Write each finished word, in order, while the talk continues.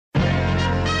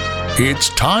It's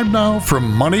time now for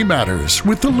Money Matters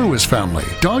with the Lewis family.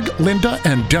 Doug, Linda,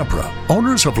 and Deborah,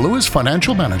 owners of Lewis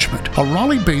Financial Management, a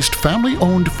Raleigh-based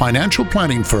family-owned financial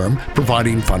planning firm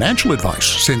providing financial advice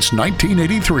since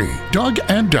 1983. Doug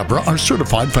and Deborah are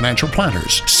certified financial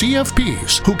planners,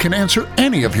 CFPs, who can answer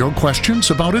any of your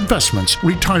questions about investments,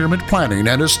 retirement planning,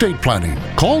 and estate planning.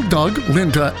 Call Doug,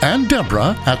 Linda, and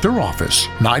Deborah at their office,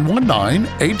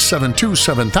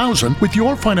 919-872-7000, with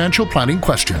your financial planning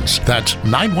questions. That's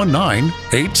 919-872-7000.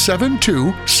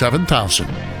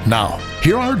 Now,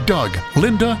 here are Doug,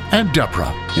 Linda, and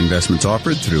Deborah. Investments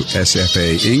offered through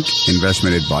SFA Inc.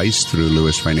 Investment advice through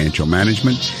Lewis Financial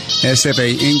Management.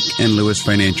 SFA Inc. and Lewis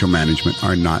Financial Management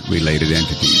are not related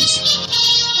entities.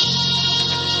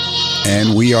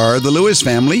 And we are the Lewis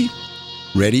family,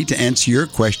 ready to answer your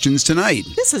questions tonight.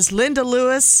 This is Linda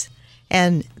Lewis,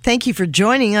 and thank you for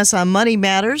joining us on Money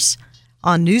Matters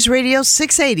on News Radio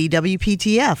 680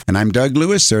 WPTF. And I'm Doug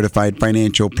Lewis, certified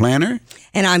financial planner.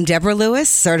 And I'm Deborah Lewis,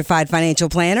 certified financial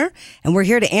planner. And we're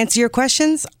here to answer your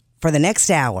questions for the next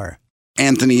hour.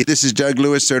 Anthony, this is Doug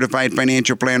Lewis, certified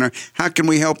financial planner. How can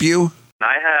we help you?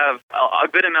 I have a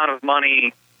good amount of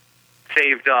money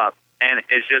saved up, and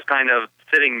it's just kind of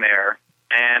sitting there.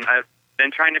 And I've been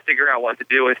trying to figure out what to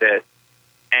do with it.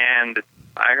 And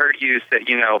I heard you say,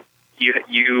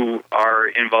 you are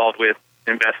involved with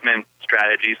investment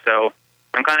strategy, so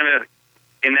I'm kind of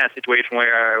in that situation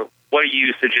where what do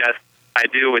you suggest I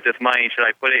do with this money? Should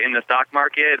I put it in the stock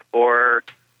market, or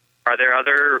are there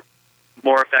other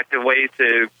more effective ways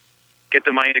to get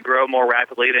the money to grow more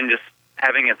rapidly than just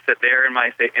having it sit there in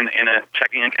my in a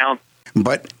checking account?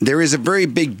 But there is a very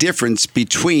big difference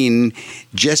between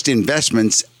just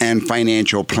investments and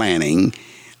financial planning.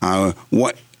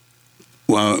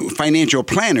 Financial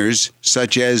planners,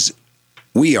 such as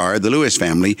we are, the Lewis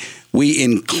family, we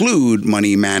include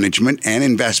money management and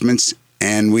investments,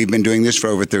 and we've been doing this for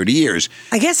over 30 years.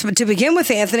 I guess, but to begin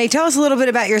with, Anthony, tell us a little bit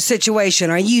about your situation.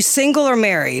 Are you single or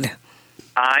married?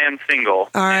 I am single.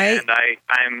 All right. And I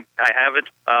have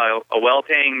a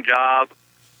well-paying job.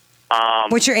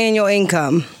 What's your annual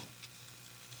income?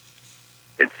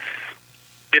 It's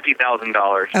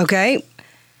 $50,000. Okay.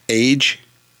 Age?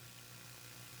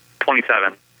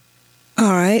 27.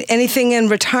 All right. Anything in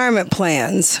retirement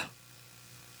plans?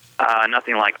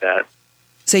 Nothing like that.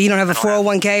 So you don't have a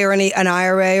 401k or an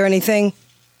IRA or anything?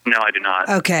 No, I do not.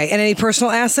 Okay. And any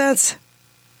personal assets?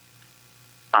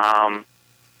 No,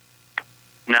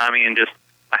 I mean, just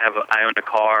I own a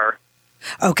car.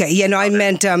 Okay. Yeah, no, I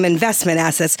meant investment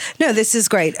assets. No, this is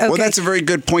great. Okay. Well, that's a very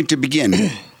good point to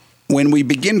begin. When we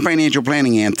begin financial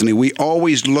planning, Anthony, we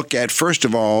always look at, first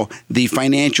of all, the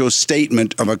financial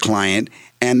statement of a client,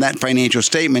 and that financial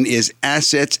statement is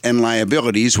assets and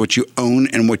liabilities, what you own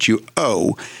and what you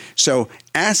owe. So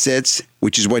assets,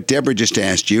 which is what Deborah just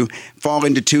asked you, fall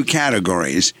into two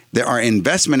categories. There are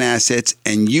investment assets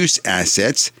and use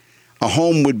assets. A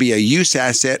home would be a use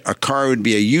asset, a car would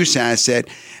be a use asset,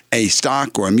 a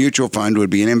stock or a mutual fund would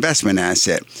be an investment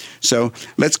asset. So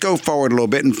let's go forward a little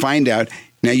bit and find out.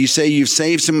 Now, you say you've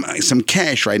saved some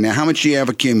cash right now. How much do you have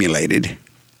accumulated?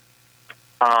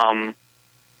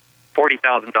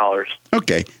 $40,000.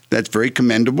 Okay, that's very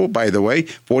commendable, by the way.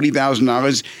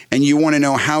 $40,000, and you want to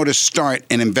know how to start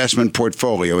an investment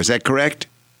portfolio. Is that correct?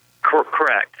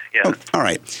 Correct, yes. Oh, all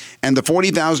right. And the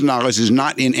 $40,000 is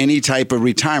not in any type of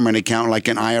retirement account like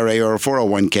an IRA or a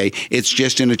 401k. It's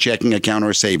just in a checking account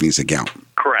or a savings account.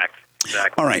 Correct.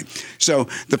 Exactly. All right. So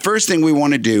the first thing we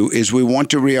want to do is we want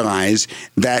to realize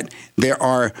that there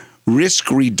are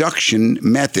risk reduction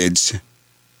methods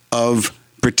of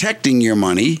protecting your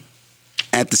money,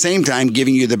 at the same time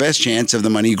giving you the best chance of the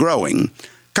money growing.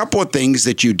 A couple of things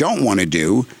that you don't want to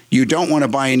do. You don't want to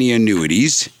buy any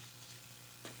annuities.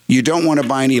 You don't want to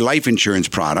buy any life insurance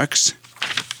products.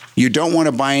 You don't want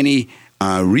to buy any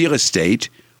real estate.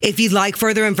 If you'd like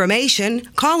further information,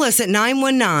 call us at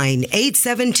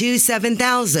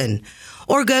 919-872-7000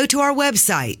 or go to our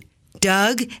website,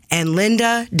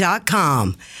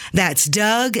 DougAndLinda.com. That's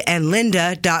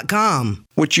DougAndLinda.com.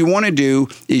 What you want to do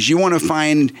is you want to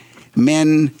find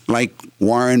men like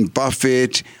Warren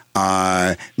Buffett,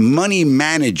 money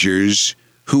managers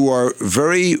who are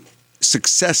very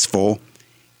successful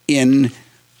in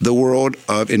the world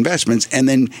of investments. And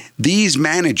then these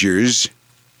managers,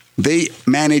 they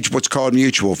manage what's called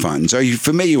mutual funds. Are you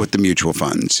familiar with the mutual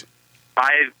funds?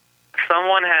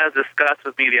 Someone has discussed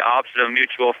with me the option of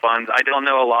mutual funds. I don't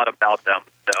know a lot about them.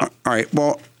 So. All right.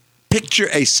 Well, picture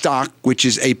a stock, which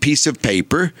is a piece of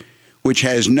paper, which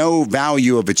has no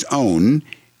value of its own.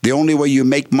 The only way you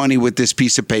make money with this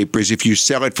piece of paper is if you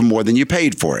sell it for more than you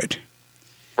paid for it.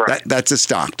 Right. That's a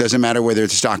stock. Doesn't matter whether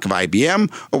it's a stock of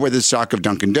IBM or whether it's a stock of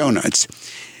Dunkin' Donuts.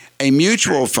 A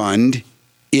mutual fund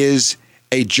is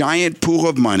a giant pool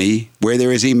of money where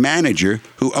there is a manager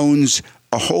who owns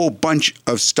a whole bunch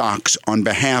of stocks on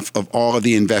behalf of all of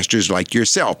the investors like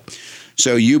yourself.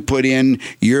 So you put in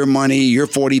your money, your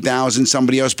 $40,000,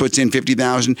 somebody else puts in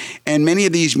 $50,000, and many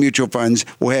of these mutual funds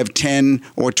will have 10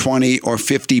 or 20 or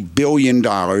 $50 billion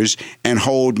and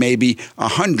hold maybe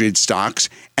 100 stocks,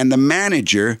 and the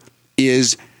manager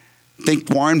is, think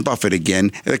Warren Buffett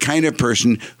again, the kind of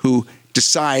person who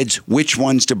decides which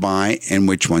ones to buy and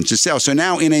which ones to sell. So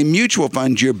now in a mutual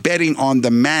fund, you're betting on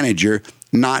the manager,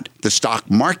 not the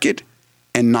stock market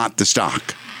and not the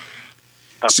stock.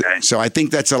 Okay. So I think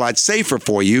that's a lot safer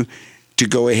for you to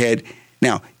go ahead.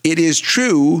 Now, it is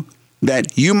true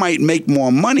that you might make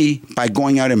more money by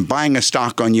going out and buying a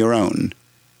stock on your own.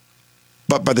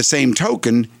 But by the same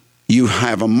token, you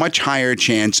have a much higher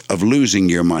chance of losing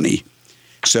your money.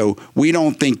 So we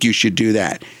don't think you should do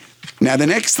that. Now, the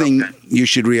next thing you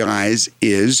should realize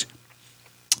is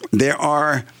there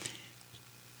are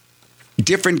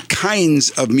different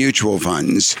kinds of mutual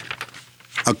funds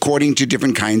according to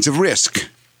different kinds of risk.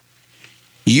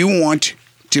 You want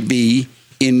to be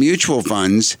in mutual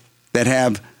funds that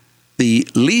have the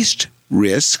least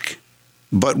risk,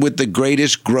 but with the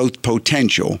greatest growth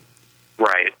potential.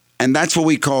 Right. And that's what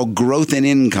we call growth and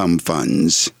income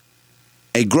funds.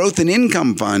 A growth and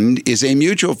income fund is a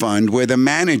mutual fund where the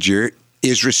manager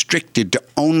is restricted to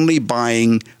only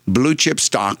buying blue chip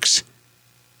stocks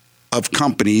of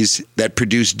companies that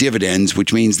produce dividends,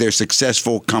 which means they're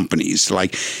successful companies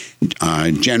like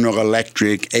General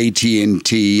Electric,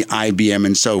 AT&T, IBM,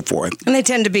 and so forth. And they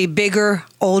tend to be bigger,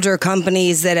 older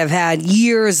companies that have had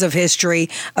years of history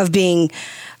of being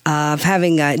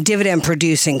having a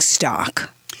dividend-producing stock.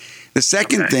 The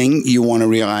second thing you want to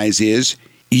realize is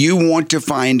you want to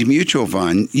find mutual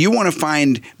fund. You want to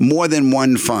find more than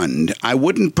one fund. I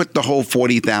wouldn't put the whole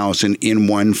 $40,000 in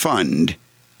one fund.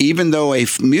 Even though a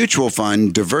mutual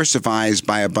fund diversifies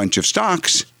by a bunch of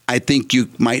stocks, I think you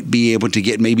might be able to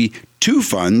get maybe 2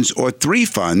 funds or 3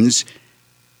 funds.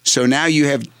 So now you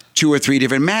have 2 or 3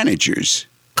 different managers.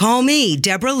 Call me,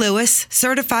 Deborah Lewis,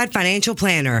 Certified Financial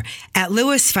Planner at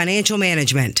Lewis Financial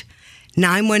Management.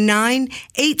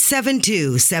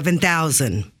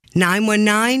 919-872-7000.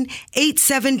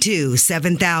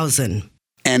 919-872-7000.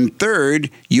 And third,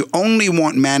 you only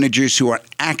want managers who are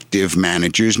active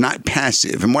managers, not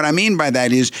passive. And what I mean by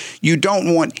that is you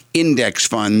don't want index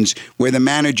funds where the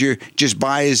manager just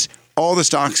buys all the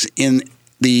stocks in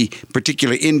the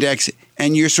particular index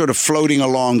and you're sort of floating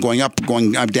along, going up,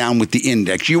 down with the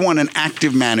index. You want an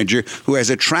active manager who has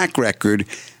a track record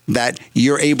that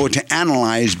you're able to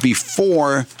analyze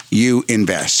before you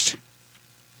invest.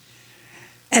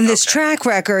 And this track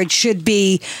record should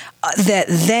be that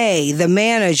the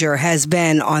manager, has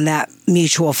been on that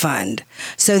mutual fund,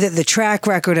 so that the track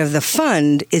record of the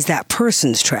fund is that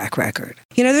person's track record.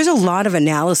 You know, there's a lot of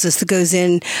analysis that goes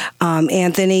in,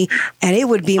 Anthony, and it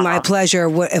would be my pleasure.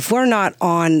 If we're not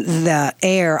on the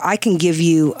air, I can give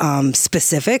you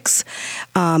specifics.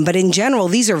 But in general,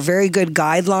 these are very good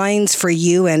guidelines for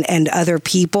you and other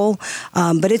people.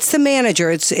 But it's the manager.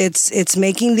 It's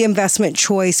making the investment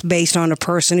choice based on a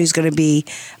person who's going to be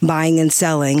buying and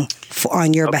selling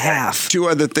on your behalf. 2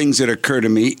 other things that occur to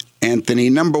me, Anthony.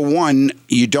 Number 1,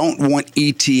 you don't want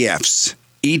ETFs.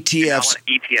 ETFs.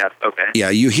 Okay.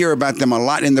 Yeah, you hear about them a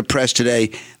lot in the press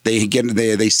today.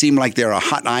 They seem like they're a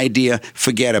hot idea.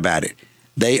 Forget about it.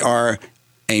 They are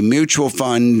a mutual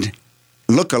fund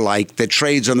look-alike that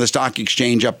trades on the stock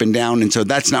exchange up and down, and so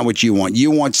that's not what you want.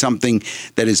 You want something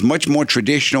that is much more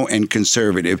traditional and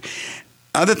conservative.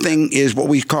 Other thing is what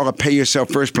we call a pay yourself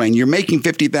first plan. You're making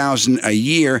 $50,000 a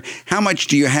year. How much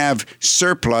do you have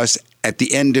surplus at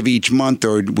the end of each month,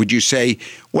 or would you say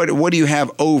what do you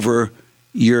have over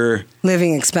your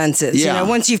living expenses? Yeah. You know,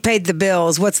 once you've paid the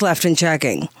bills, what's left in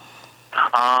checking?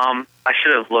 I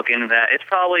should have looked into that. It's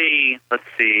probably, let's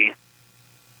see,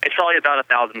 it's probably about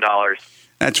 $1,000.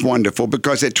 That's wonderful,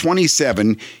 because at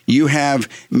 27, you have,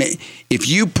 if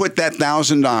you put that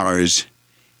 $1,000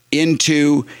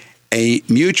 into a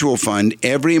mutual fund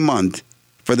every month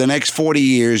for the next 40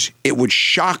 years, it would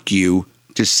shock you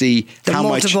to see the how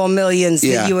much multiple millions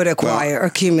that you would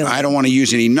accumulate. I don't want to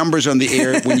use any numbers on the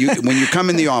air. When you come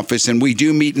in the office, and we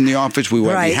do meet in the office, we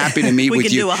will be happy to meet with you. We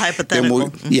can do a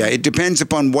hypothetical. Yeah, it depends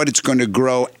upon what it's going to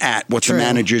grow at, what the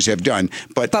managers have done.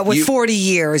 But with 40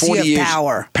 years, you have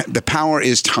power. The power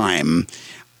is time.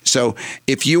 So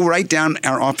if you write down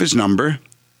our office number,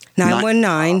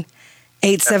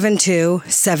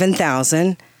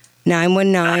 919-872-7000,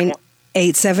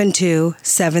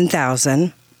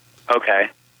 919-872-7000. Okay.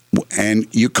 And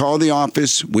you call the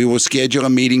office, we will schedule a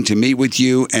meeting to meet with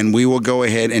you, and we will go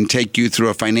ahead and take you through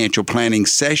a financial planning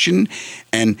session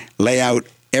and lay out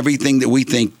everything that we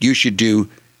think you should do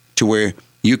to where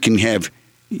you can have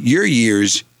your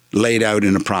years laid out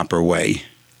in a proper way.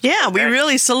 Yeah, we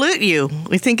really salute you.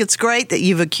 We think it's great that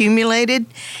you've accumulated,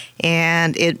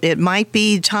 and it might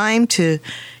be time to,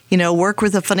 work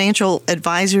with a financial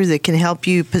advisor that can help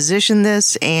you position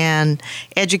this and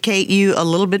educate you a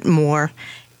little bit more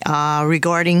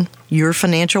regarding your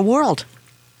financial world.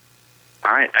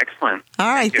 All right, excellent.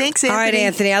 All right, thanks, Anthony. All right,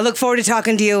 Anthony. I look forward to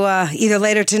talking to you either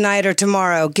later tonight or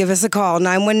tomorrow. Give us a call,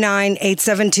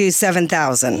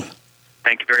 919-872-7000.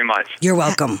 Thank you very much. You're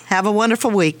welcome. Have a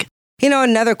wonderful week.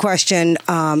 Another question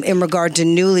in regard to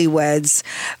newlyweds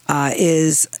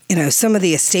is, some of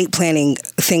the estate planning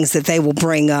things that they will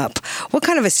bring up. What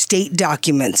kind of estate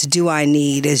documents do I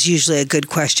need is usually a good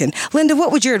question. Linda,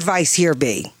 what would your advice here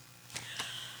be?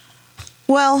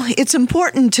 Well, it's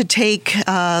important to take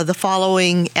the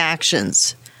following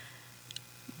actions.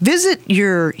 Visit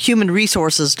your human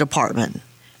resources department.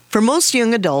 For most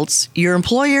young adults, your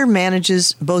employer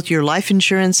manages both your life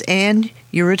insurance and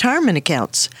your retirement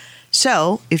accounts.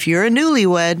 So, if you're a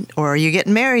newlywed or you're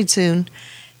getting married soon,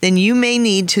 then you may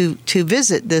need to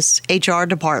visit this HR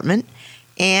department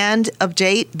and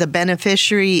update the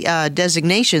beneficiary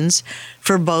designations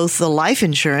for both the life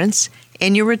insurance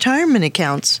and your retirement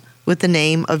accounts with the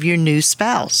name of your new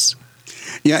spouse.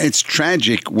 Yeah, it's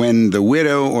tragic when the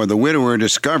widow or the widower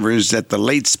discovers that the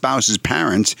late spouse's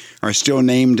parents are still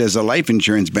named as a life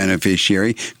insurance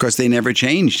beneficiary because they never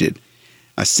changed it.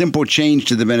 A simple change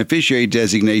to the beneficiary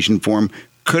designation form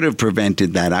could have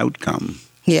prevented that outcome.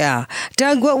 Yeah.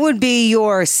 Doug, what would be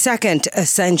your second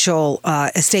essential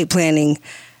estate planning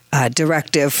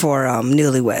directive for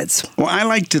newlyweds? Well, I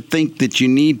like to think that you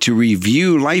need to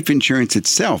review life insurance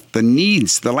itself,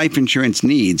 the life insurance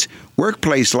needs.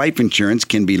 Workplace life insurance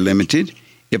can be limited.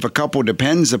 If a couple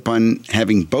depends upon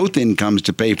having both incomes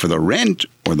to pay for the rent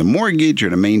or the mortgage or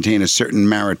to maintain a certain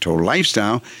marital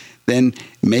lifestyle, then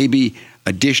maybe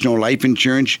additional life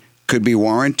insurance could be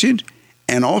warranted.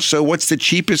 And also, what's the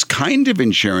cheapest kind of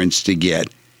insurance to get?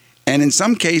 And in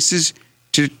some cases,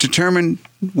 to determine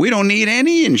we don't need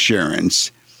any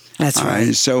insurance. That's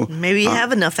right. So maybe you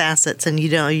have enough assets and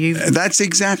you. That's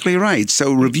exactly right.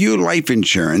 So review life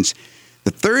insurance.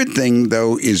 The third thing,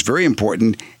 though, is very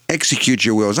important. Execute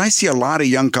your wills. I see a lot of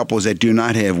young couples that do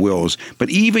not have wills, but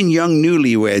even young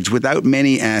newlyweds without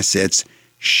many assets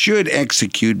should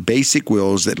execute basic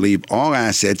wills that leave all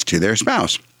assets to their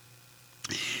spouse.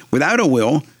 Without a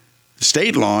will,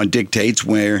 state law dictates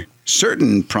where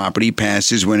certain property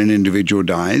passes when an individual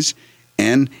dies,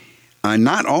 and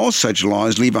not all such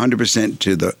laws leave 100%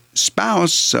 to the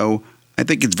spouse, so I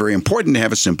think it's very important to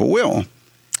have a simple will.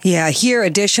 Yeah, here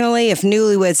additionally, if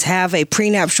newlyweds have a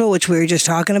prenuptial, which we were just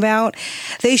talking about,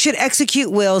 they should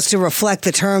execute wills to reflect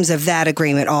the terms of that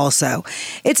agreement also.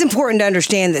 It's important to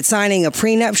understand that signing a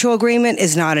prenuptial agreement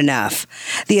is not enough.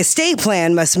 The estate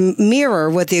plan must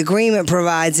mirror what the agreement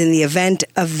provides in the event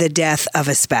of the death of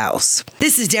a spouse.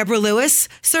 This is Deborah Lewis,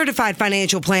 certified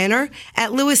financial planner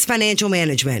at Lewis Financial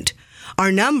Management. Our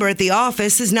number at the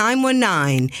office is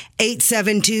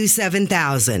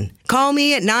 919-872-7000. Call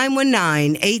me at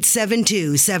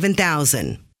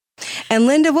 919-872-7000. And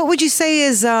Linda, what would you say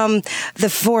is the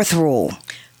fourth rule?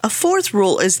 A fourth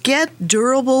rule is get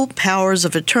durable powers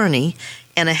of attorney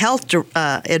and a health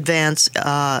advance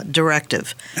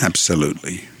directive.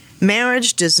 Absolutely.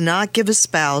 Marriage does not give a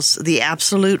spouse the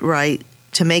absolute right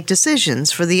to make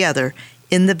decisions for the other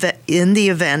in the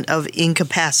event of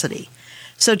incapacity.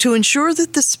 So to ensure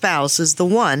that the spouse is the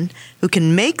one who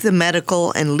can make the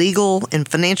medical and legal and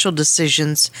financial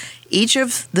decisions, each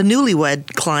of the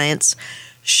newlywed clients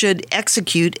should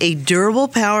execute a durable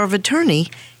power of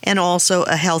attorney and also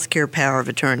a healthcare power of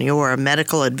attorney or a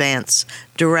medical advance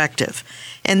directive.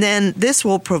 And then this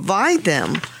will provide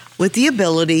them with the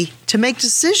ability to make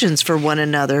decisions for one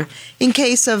another in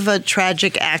case of a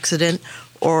tragic accident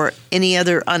or any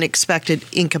other unexpected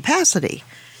incapacity.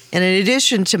 And in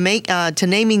addition to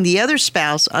naming the other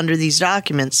spouse under these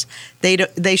documents,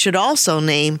 they should also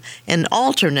name an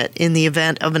alternate in the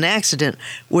event of an accident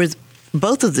where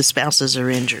both of the spouses are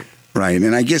injured. Right.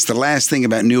 And I guess the last thing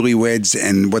about newlyweds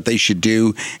and what they should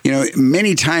do,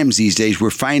 many times these days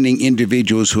we're finding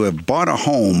individuals who have bought a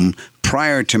home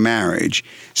prior to marriage.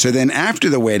 So then after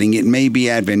the wedding, it may be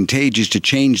advantageous to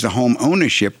change the home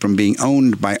ownership from being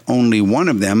owned by only one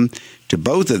of them to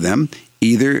both of them.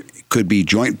 Either could be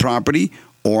joint property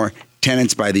or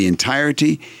tenants by the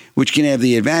entirety, which can have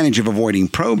the advantage of avoiding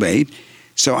probate.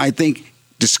 So I think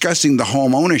discussing the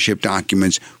home ownership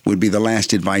documents would be the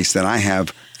last advice that I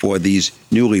have for these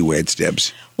newlyweds,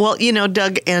 Debs. Well,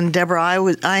 Doug and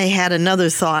Deborah, I had another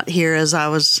thought here as I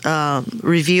was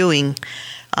reviewing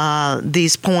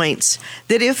these points,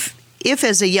 that if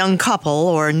as a young couple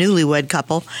or a newlywed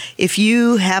couple, if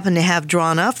you happen to have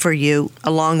drawn up for you,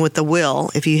 along with the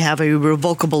will, if you have a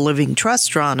revocable living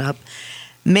trust drawn up,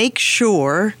 make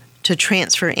sure to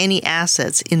transfer any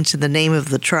assets into the name of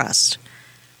the trust.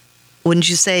 Wouldn't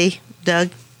you say,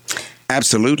 Doug?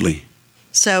 Absolutely.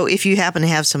 So if you happen to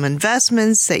have some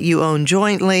investments that you own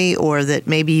jointly, or that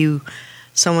maybe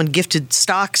someone gifted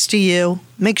stocks to you,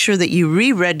 make sure that you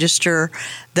re-register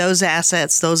those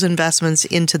assets, those investments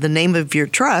into the name of your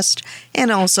trust,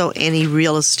 and also any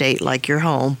real estate like your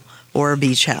home or a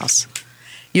beach house.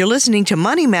 You're listening to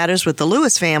Money Matters with the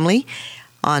Lewis family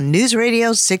on News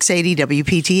Radio 680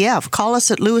 WPTF. Call us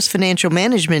at Lewis Financial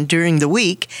Management during the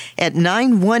week at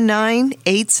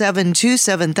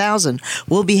 919-872-7000.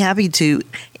 We'll be happy to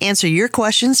answer your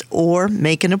questions or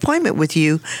make an appointment with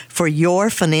you for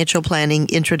your financial planning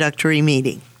introductory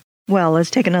meeting. Well, let's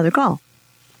take another call.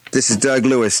 This is Doug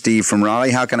Lewis, Steve from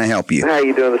Raleigh. How can I help you? How are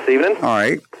you doing this evening? All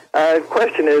right.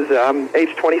 Question is, I'm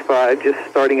age 25, just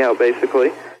starting out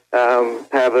basically.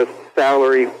 Have a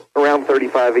salary around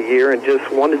 $35 a year, and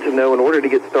just wanted to know, in order to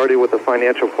get started with a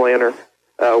financial planner,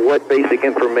 what basic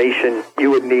information you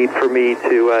would need for me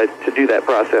to do that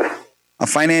process. A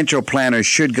financial planner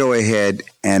should go ahead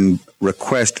and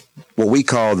request what we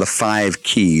call the 5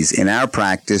 keys. In our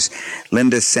practice,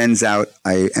 Linda sends out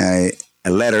a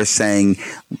letter saying,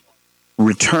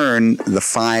 return the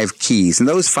 5 keys. And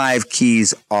those 5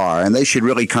 keys are, and they should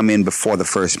really come in before the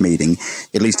first meeting,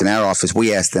 at least in our office,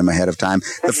 we ask them ahead of time.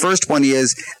 The first one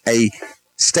is a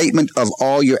statement of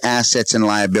all your assets and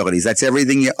liabilities. That's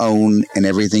everything you own and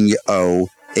everything you owe.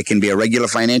 It can be a regular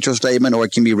financial statement, or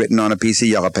it can be written on a piece of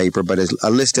yellow paper, but it's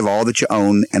a list of all that you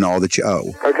own and all that you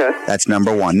owe. Okay. That's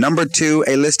number 1. Number 2,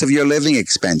 a list of your living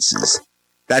expenses.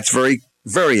 That's very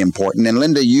important. And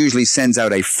Linda usually sends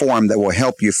out a form that will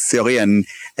help you fill in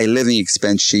a living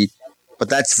expense sheet, but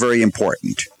that's very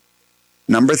important.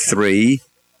 Number 3,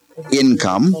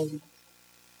 income.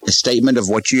 A statement of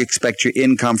what you expect your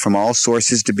income from all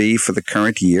sources to be for the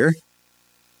current year.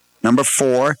 Number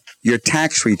 4, your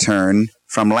tax return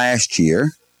from last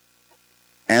year.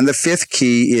 And the 5th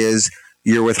key is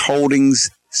your withholdings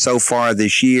so far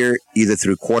this year, either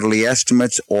through quarterly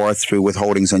estimates or through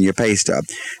withholdings on your pay stub.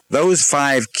 Those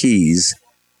 5 keys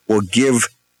will give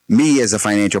me as a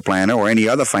financial planner or any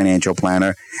other financial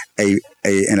planner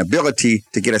an ability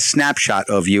to get a snapshot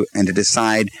of you and to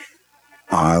decide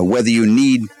whether you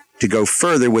need to go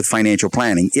further with financial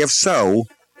planning. If so,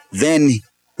 then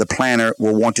the planner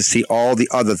will want to see all the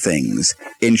other things: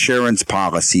 insurance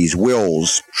policies,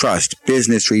 wills, trust,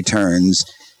 business returns,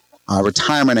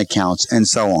 retirement accounts, and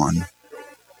so on.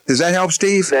 Does that help,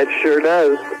 Steve? That sure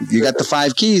does. You got the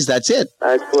 5 keys. That's it.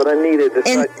 That's what I needed.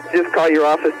 Just call your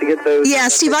office to get those. Yeah,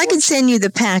 Steve, I can send you the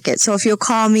packet. So if you'll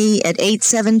call me at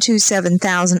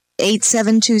 872-7000,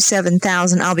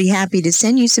 872-7000, I'll be happy to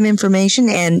send you some information,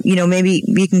 and, maybe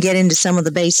you can get into some of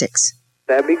the basics.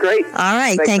 That'd be great. All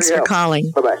right. Thanks for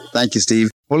calling. Bye-bye. Thank you,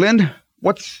 Steve. Well, Lynn,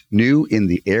 what's new in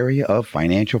the area of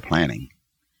financial planning?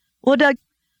 Well, Doug,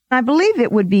 I believe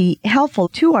it would be helpful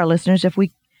to our listeners if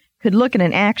we could look at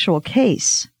an actual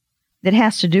case that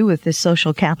has to do with this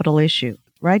social capital issue.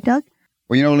 Right, Doug?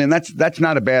 Well, Lynn, that's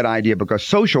not a bad idea, because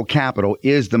social capital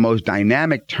is the most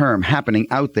dynamic term happening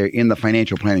out there in the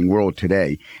financial planning world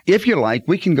today. If you like,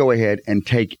 we can go ahead and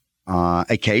take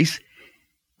a case.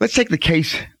 Let's take the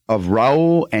case of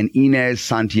Raul and Inez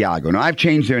Santiago. Now, I've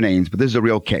changed their names, but this is a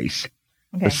real case.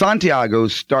 Okay. The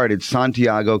Santiagos started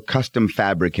Santiago Custom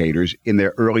Fabricators in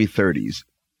their early 30s.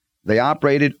 They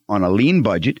operated on a lean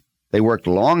budget. They worked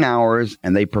long hours,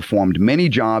 and they performed many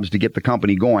jobs to get the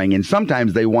company going, and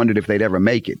sometimes they wondered if they'd ever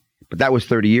make it. But that was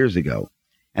 30 years ago.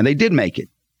 And they did make it.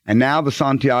 And now the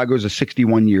Santiagos are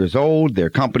 61 years old. Their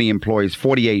company employs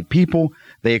 48 people.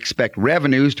 They expect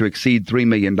revenues to exceed $3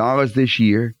 million this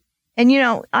year. And,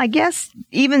 I guess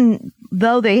even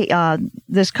though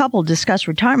this couple discussed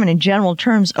retirement in general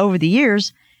terms over the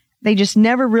years, they just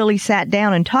never really sat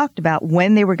down and talked about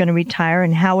when they were going to retire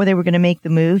and how they were going to make the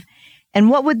move and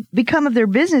what would become of their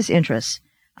business interests.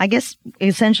 I guess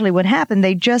essentially what happened,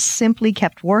 they just simply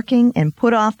kept working and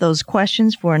put off those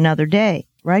questions for another day.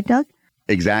 Right, Doug?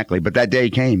 Exactly. But that day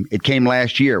came. It came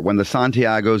last year when the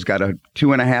Santiagos got a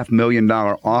 $2.5 million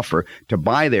offer to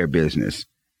buy their business.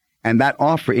 And that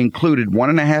offer included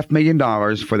 $1.5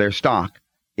 million for their stock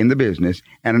in the business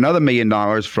and another $1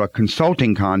 million for a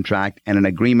consulting contract and an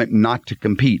agreement not to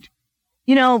compete.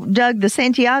 You know, Doug, the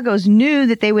Santiagos knew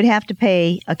that they would have to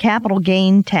pay a capital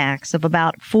gain tax of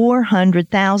about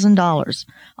 $400,000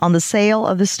 on the sale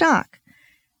of the stock,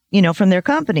 you know, from their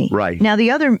company. Right. Now,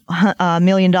 the other $1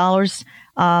 million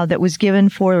that was given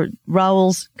for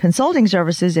Raul's consulting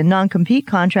services and non-compete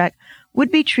contract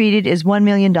would be treated as $1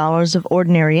 million of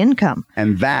ordinary income.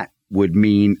 And that would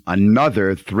mean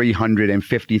another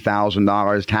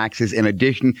 $350,000 taxes in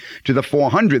addition to the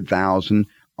 $400,000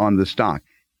 on the stock.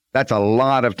 That's a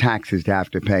lot of taxes to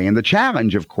have to pay. And the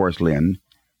challenge, of course, Lynn,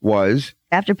 was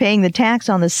after paying the tax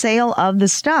on the sale of the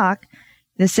stock,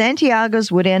 the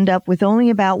Santiagos would end up with only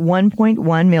about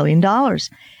 $1.1 million.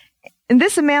 And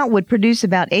this amount would produce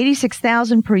about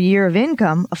 $86,000 per year of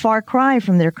income, a far cry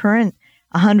from their current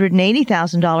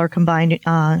 $180,000 combined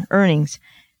earnings.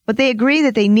 But they agreed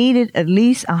that they needed at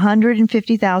least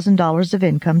 $150,000 of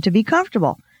income to be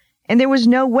comfortable. And there was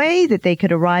no way that they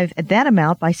could arrive at that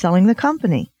amount by selling the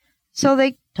company. So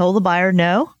they told the buyer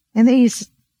no, and they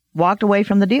just walked away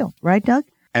from the deal. Right, Doug?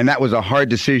 And that was a hard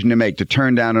decision to make, to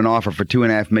turn down an offer for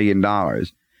 $2.5 million.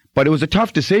 But it was a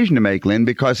tough decision to make, Lynn,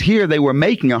 because here they were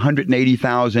making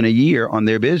 $180,000 a year on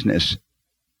their business.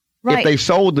 Right. If they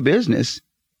sold the business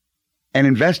and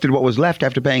invested what was left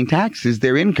after paying taxes,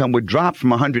 their income would drop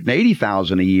from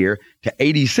 $180,000 a year to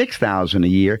 $86,000 a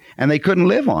year, and they couldn't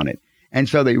live on it. And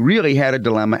so they really had a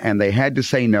dilemma, and they had to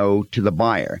say no to the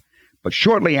buyer. But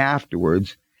shortly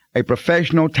afterwards, a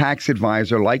professional tax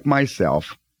advisor like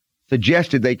myself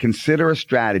suggested they consider a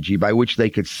strategy by which they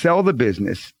could sell the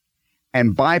business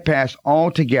and bypass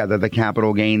altogether the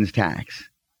capital gains tax.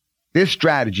 This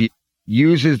strategy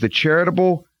uses the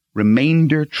charitable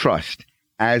remainder trust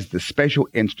as the special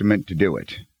instrument to do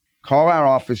it. Call our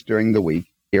office during the week,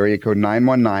 area code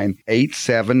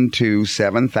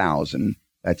 919-872-7000.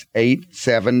 That's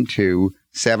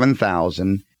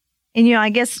 872-7000. And, you know, I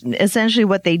guess essentially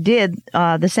what they did,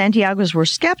 the Santiagos were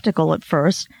skeptical at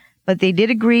first, but they did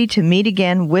agree to meet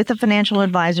again with a financial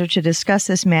advisor to discuss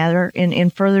this matter in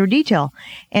further detail.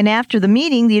 And after the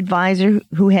meeting, the advisor,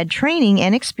 who had training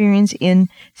and experience in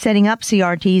setting up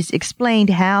CRTs, explained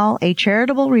how a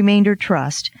charitable remainder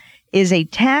trust is a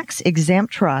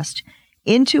tax-exempt trust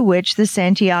into which the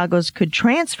Santiagos could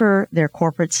transfer their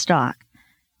corporate stock.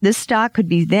 This stock could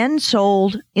be then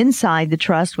sold inside the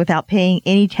trust without paying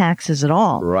any taxes at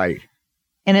all. Right.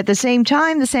 And at the same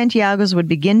time, the Santiagos would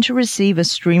begin to receive a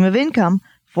stream of income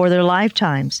for their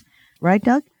lifetimes. Right,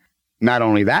 Doug? Not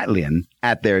only that, Lynn,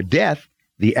 at their death,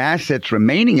 the assets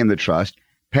remaining in the trust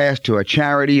pass to a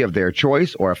charity of their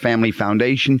choice or a family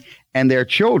foundation, and their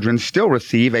children still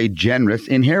receive a generous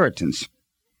inheritance.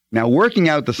 Now, working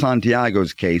out the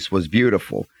Santiagos case was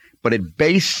beautiful, but it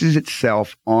bases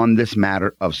itself on this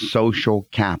matter of social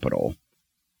capital.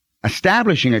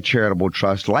 Establishing a charitable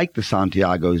trust like the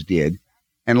Santiagos did,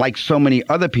 and like so many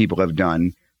other people have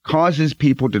done, causes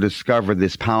people to discover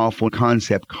this powerful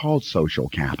concept called social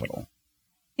capital.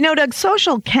 You know, Doug,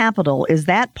 social capital is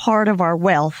that part of our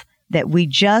wealth that we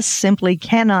just simply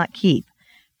cannot keep.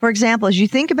 For example, as you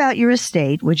think about your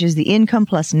estate, which is the income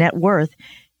plus net worth,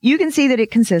 you can see that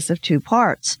it consists of two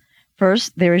parts.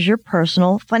 First, there is your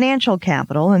personal financial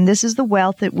capital, and this is the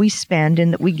wealth that we spend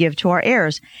and that we give to our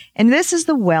heirs. And this is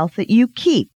the wealth that you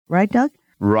keep. Right, Doug?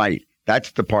 Right.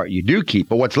 That's the part you do keep.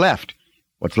 But what's left?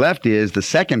 What's left is the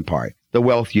second part, the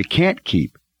wealth you can't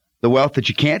keep, the wealth that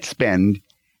you can't spend,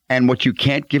 and what you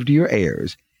can't give to your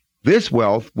heirs. This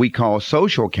wealth we call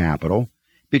social capital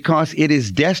because it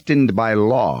is destined by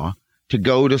law to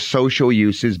go to social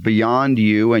uses beyond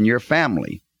you and your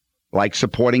family, like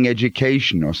supporting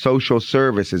education or social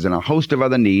services and a host of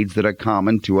other needs that are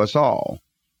common to us all.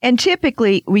 And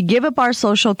typically, we give up our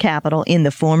social capital in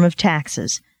the form of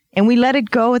taxes, and we let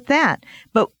it go at that.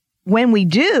 But when we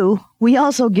do, we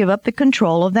also give up the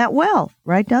control of that wealth.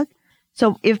 Right, Doug?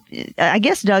 So I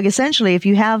guess, Doug, essentially, if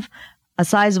you have a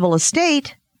sizable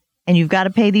estate and you've got to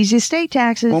pay these estate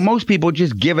taxes. Well, most people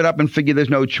just give it up and figure there's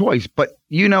no choice. But,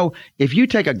 you know, if you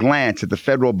take a glance at the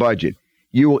federal budget,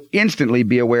 you will instantly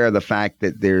be aware of the fact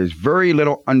that there's very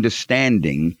little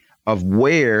understanding of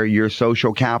where your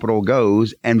social capital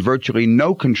goes and virtually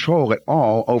no control at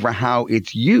all over how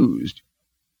it's used.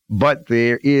 But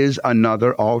there is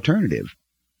another alternative.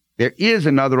 There is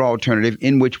another alternative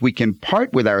in which we can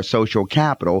part with our social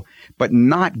capital, but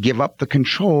not give up the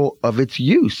control of its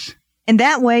use. And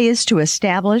that way is to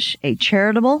establish a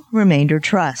charitable remainder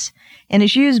trust. And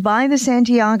as used by the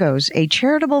Santiagos, a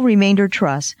charitable remainder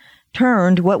trust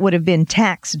turned what would have been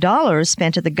tax dollars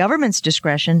spent at the government's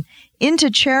discretion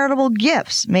into charitable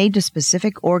gifts made to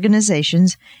specific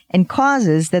organizations and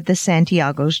causes that the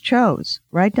Santiagos chose.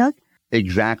 Right, Doug?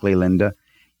 Exactly, Linda.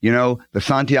 You know, the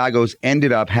Santiagos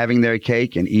ended up having their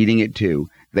cake and eating it too.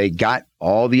 They got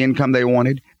all the income they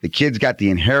wanted. The kids got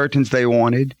the inheritance they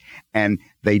wanted, and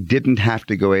they didn't have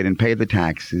to go ahead and pay the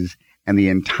taxes. And the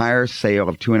entire sale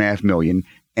of $2.5 million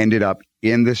ended up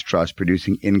in this trust,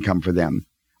 producing income for them.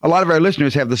 A lot of our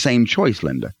listeners have the same choice,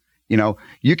 Linda. You know,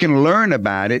 you can learn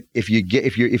about it if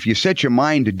you set your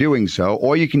mind to doing so,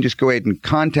 or you can just go ahead and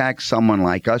contact someone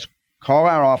like us. Call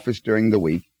our office during the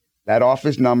week. That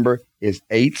office number is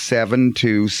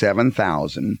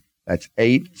 872-7000. That's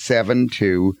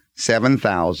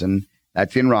 872-7000.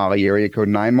 That's in Raleigh, area code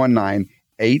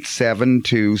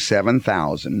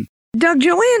 919-872-7000. Doug,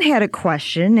 Joanne had a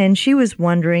question, and she was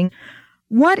wondering,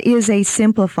 what is a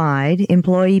simplified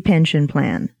employee pension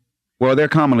plan? Well, they're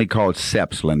commonly called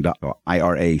SEPs, Linda, or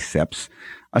IRA SEPs.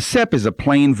 A SEP is a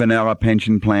plain vanilla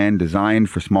pension plan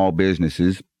designed for small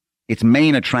businesses. Its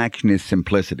main attraction is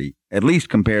simplicity, at least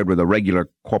compared with a regular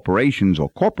corporation's or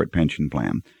corporate pension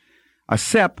plan. A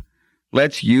SEP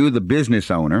lets you, the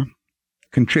business owner,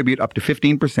 contribute up to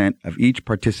 15% of each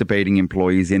participating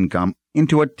employee's income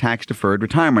into a tax-deferred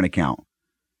retirement account.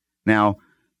 Now,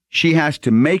 she has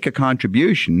to make a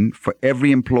contribution for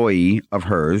every employee of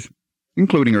hers,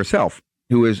 including herself,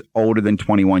 who is older than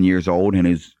 21 years old and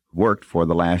has worked for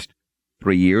the last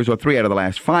 3 years or 3 out of the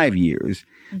last 5 years.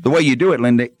 The way you do it,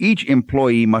 Linda, each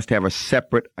employee must have a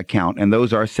separate account, and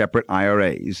those are separate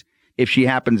IRAs. If she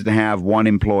happens to have one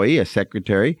employee, a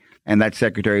secretary, and that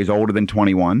secretary is older than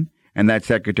 21, and that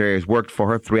secretary has worked for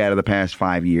her 3 out of the past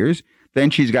 5 years, then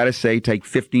she's got to take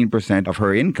 15% of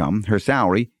her income, her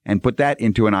salary, and put that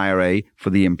into an IRA for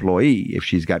the employee. If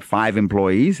she's got 5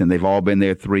 employees and they've all been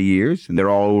there 3 years and they're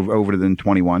all older than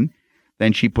 21,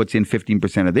 then she puts in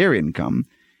 15% of their income.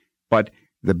 But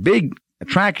the big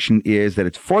attraction is that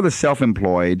it's for the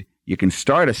self-employed. You can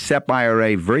start a SEP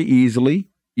IRA very easily.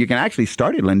 You can actually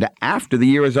start it, Linda, after the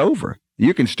year is over.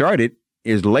 You can start it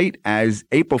as late as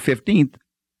April 15th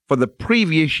for the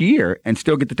previous year and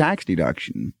still get the tax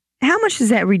deduction. How much does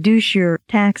that reduce your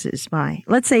taxes by?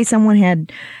 Let's say someone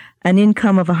had an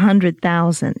income of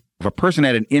 $100,000. If a person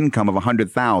had an income of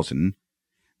 $100,000,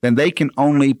 then they can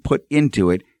only put into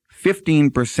it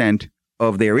 15%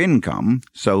 of their income.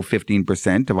 So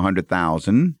 15% of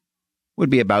 $100,000 would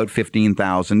be about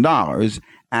 $15,000.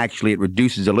 Actually, it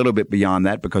reduces a little bit beyond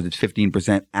that because it's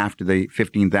 15% after the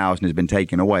 $15,000 has been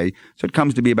taken away. So it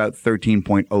comes to be about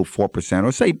 13.04%,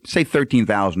 or say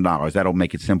 $13,000. That'll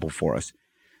make it simple for us.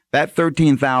 That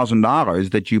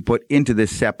 $13,000 that you put into this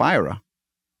SEP IRA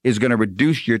is going to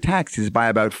reduce your taxes by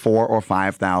about $4,000 or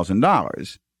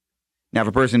 $5,000. Now, if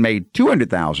a person made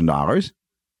 $200,000,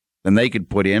 then they could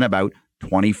put in about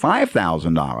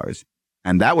 $25,000,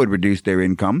 and that would reduce their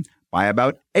income by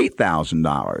about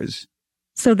 $8,000.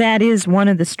 So that is one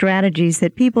of the strategies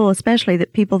that people, especially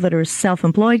that people that are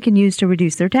self-employed, can use to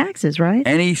reduce their taxes, right?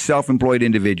 Any self-employed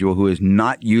individual who is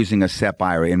not using a SEP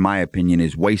IRA, in my opinion,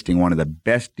 is wasting one of the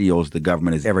best deals the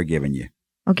government has ever given you.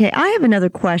 Okay, I have another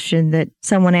question that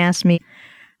someone asked me.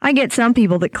 I get some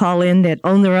people that call in that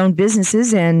own their own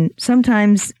businesses, and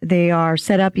sometimes they are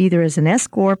set up either as an S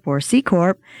Corp or C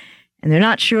Corp, and they're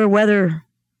not sure whether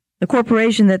the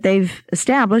corporation that they've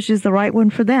established is the right one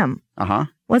for them.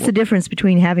 What's the difference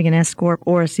between having an S Corp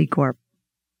or a C Corp?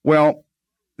 Well,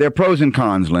 there are pros and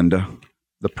cons, Linda.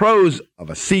 The pros of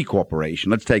a C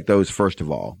corporation, let's take those first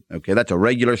of all. Okay, that's a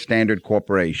regular standard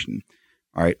corporation.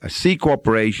 All right, a C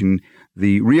corporation,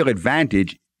 the real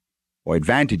advantage or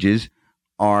advantages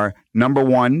are, number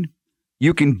one,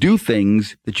 you can do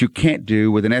things that you can't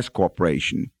do with an S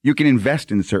corporation. You can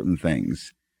invest in certain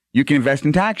things. You can invest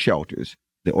in tax shelters,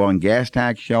 the oil and gas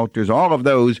tax shelters, all of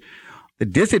those. The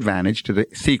disadvantage to the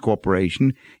C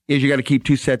corporation is you got to keep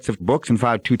 2 sets of books and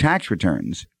file 2 tax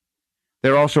returns.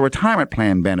 There are also retirement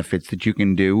plan benefits that you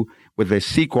can do with a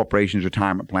C corporation's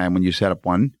retirement plan when you set up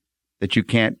one that you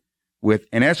can't with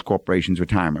an S corporation's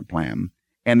retirement plan.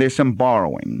 And there's some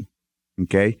borrowing.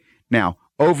 Okay. Now,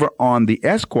 over on the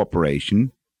S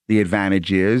corporation, the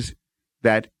advantage is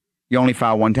that you only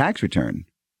file 1 tax return.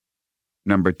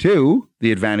 Number 2,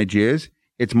 the advantage is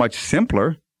it's much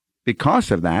simpler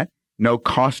because of that. No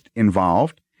cost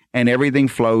involved, and everything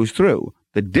flows through.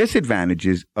 The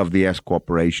disadvantages of the S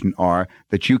corporation are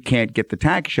that you can't get the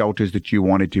tax shelters that you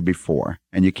wanted to before,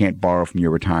 and you can't borrow from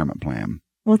your retirement plan.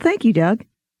 Well, thank you, Doug.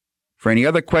 For any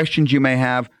other questions you may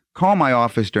have, call my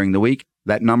office during the week.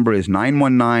 That number is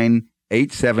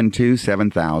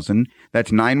 919-872-7000.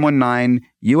 That's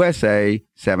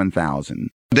 919-USA-7000.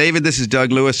 David, this is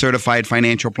Doug Lewis, Certified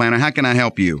Financial Planner. How can I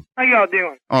help you? How y'all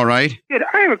doing? All right. Good.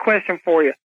 I have a question for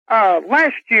you.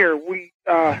 Last year, we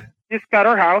just got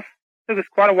our house. It took us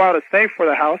quite a while to save for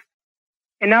the house.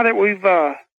 And now that we've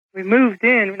we moved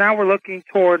in. Now we're looking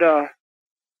toward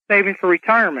saving for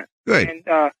retirement. Good.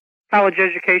 And college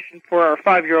education for our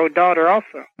 5-year-old daughter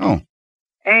also. Oh.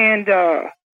 And,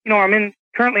 I'm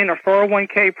currently in a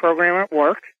 401k program at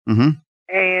work. Mm-hmm.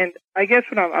 And I guess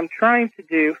what I'm trying to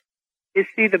do is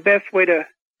see the best way to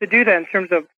do that in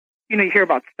terms of, you hear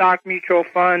about stock mutual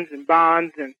funds and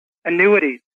bonds and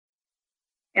annuities.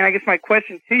 And I guess my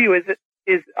question to you is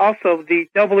also the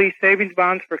EE savings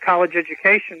bonds for college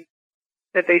education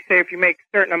that they say if you make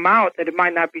a certain amount that it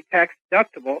might not be tax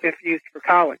deductible if used for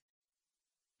college.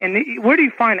 And where do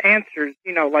you find answers,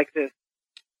 like this?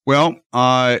 Well,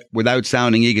 without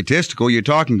sounding egotistical, you're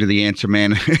talking to the answer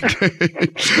man.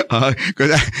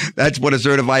 Because that's what a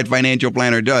certified financial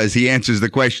planner does. He answers the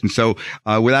question. So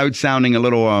without sounding a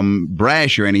little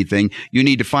brash or anything, you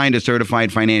need to find a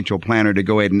certified financial planner to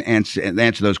go ahead and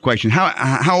answer those questions.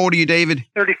 How old are you, David?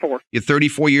 34. You're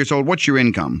 34 years old. What's your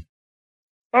income?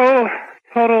 Oh,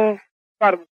 total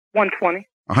about 120.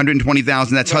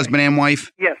 120,000. That's right. Husband and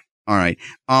wife? Yes. All right.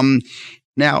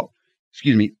 Now,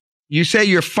 excuse me. You say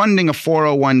you're funding a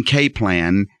 401k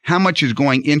plan. How much is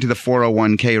going into the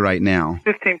 401k right now?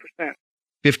 15%.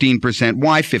 15%.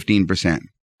 Why 15%?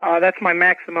 That's my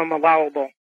maximum allowable.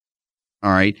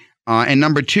 All right. And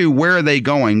number two, where are they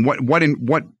going? What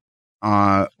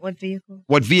vehicle?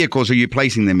 What vehicles are you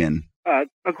placing them in? A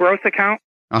growth account.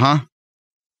 Uh-huh.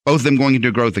 Both of them going into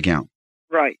a growth account.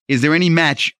 Right. Is there any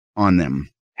match on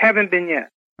them? Haven't been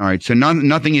yet. All right. So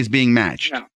nothing is being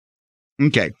matched. No.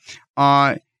 Okay.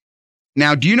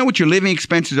 Now, do you know what your living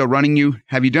expenses are running you?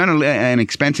 Have you done an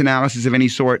expense analysis of any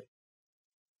sort?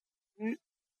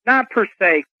 Not per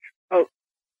se. Oh,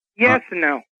 yes and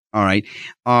no. All right.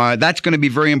 That's going to be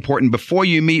very important. Before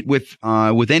you meet with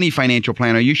any financial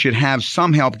planner, you should have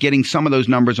some help getting some of those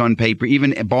numbers on paper,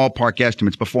 even ballpark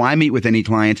estimates. Before I meet with any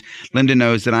clients, Linda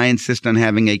knows that I insist on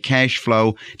having a cash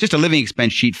flow, just a living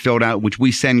expense sheet filled out, which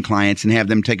we send clients and have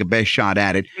them take a best shot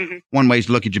at it. Mm-hmm. One way is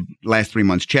to look at your last 3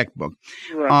 months checkbook.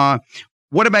 Right.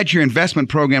 What about your investment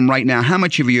program right now? How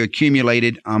much have you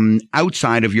accumulated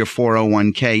outside of your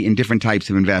 401k in different types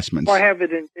of investments? Well, I have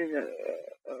it in a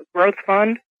growth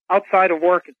fund. Outside of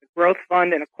work, it's a growth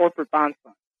fund and a corporate bond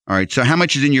fund. All right. So how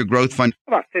much is in your growth fund?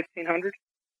 About $1,500.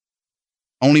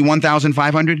 Only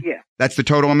 $1,500? Yeah. That's the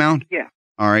total amount? Yeah.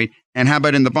 All right. And how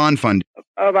about in the bond fund?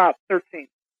 About $1,300.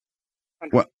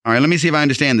 Well, all right. Let me see if I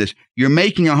understand this. You're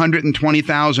making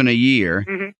 $120,000 a year,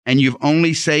 mm-hmm. and you've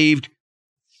only saved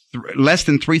less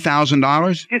than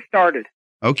 $3,000? Just started.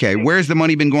 Okay. Where's the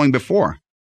money been going before?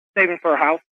 Saving for a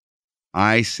house.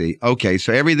 I see. Okay.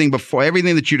 So everything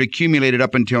that you'd accumulated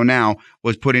up until now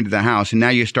was put into the house, and now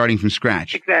you're starting from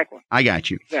scratch. Exactly. I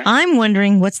got you. Exactly. I'm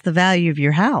wondering, what's the value of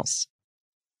your house?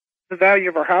 The value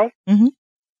of our house? Mm-hmm.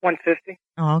 $150.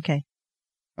 Oh, okay.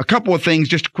 A couple of things,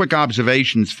 just quick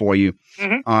observations for you.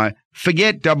 Mm-hmm.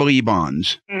 Forget EE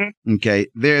bonds. Mm-hmm. Okay.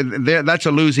 That's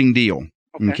a losing deal.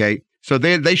 Okay. So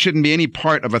they shouldn't be any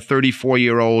part of a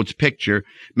 34-year-old's picture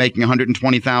making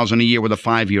 $120,000 a year with a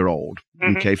 5-year-old.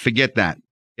 Mm-hmm. Okay, forget that.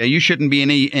 Yeah, you shouldn't be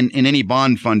in any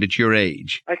bond fund at your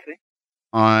age. I see.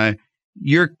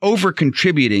 You're over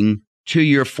contributing to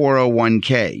your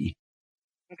 401k.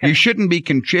 Okay. You shouldn't be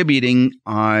contributing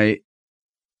 15%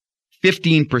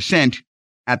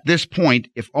 at this point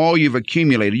if all you've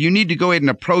accumulated. You need to go ahead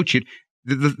and approach it.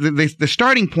 The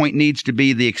starting point needs to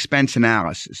be the expense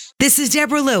analysis. This is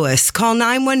Deborah Lewis. Call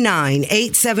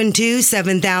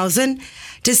 919-872-7000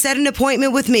 to set an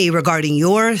appointment with me regarding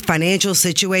your financial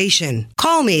situation.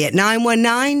 Call me at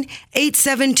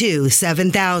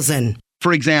 919-872-7000.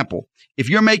 For example, if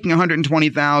you're making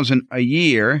 $120,000 a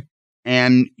year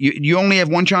and you only have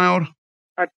one child?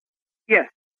 Yes.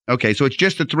 Okay, so it's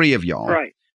just the three of y'all.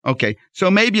 Right. Okay, so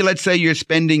maybe let's say you're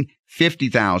spending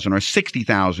 $50,000 or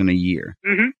 $60,000 a year.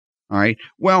 Mm-hmm. All right.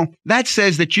 Well, that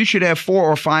says that you should have $4,000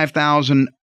 or $5,000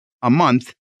 a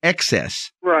month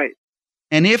excess. Right.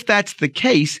 And if that's the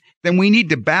case, then we need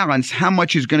to balance how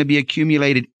much is going to be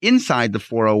accumulated inside the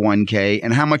 401k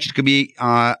and how much is going to be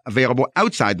available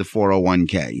outside the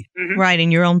 401k. Mm-hmm. Right, in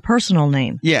your own personal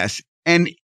name. Yes. And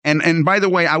by the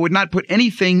way, I would not put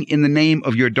anything in the name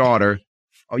of your daughter.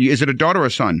 Is it a daughter or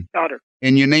a son? Daughter.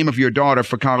 In your name of your daughter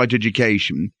for college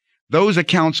education. Those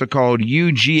accounts are called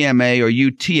UGMA or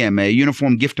UTMA,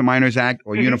 Uniform Gift to Minors Act,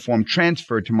 or mm-hmm. Uniform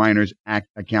Transfer to Minors Act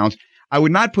accounts. I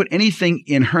would not put anything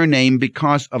in her name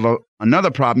because of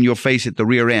another problem you'll face at the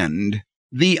rear end.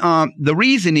 The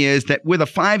reason is that with a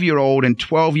 5-year-old and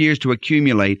 12 years to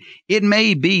accumulate, it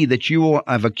may be that you will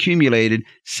have accumulated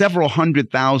several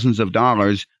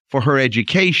 $100,000s for her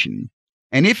education.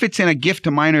 And if it's in a Gift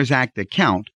to Minors Act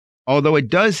account, although it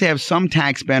does have some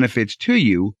tax benefits to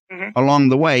you along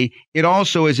the way, it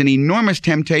also is an enormous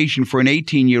temptation for an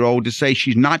 18-year-old to say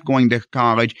she's not going to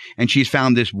college and she's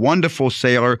found this wonderful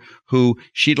sailor who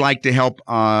she'd like to help,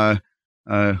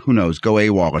 who knows, go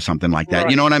AWOL or something like that.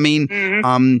 Right. You know what I mean?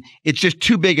 It's just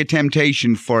too big a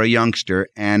temptation for a youngster.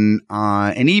 And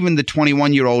even the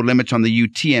 21-year-old limits on the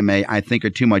UTMA, I think, are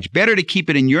too much. Better to keep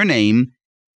it in your name.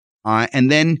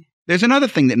 And then there's another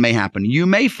thing that may happen. You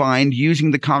may find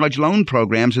using the college loan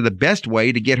programs are the best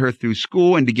way to get her through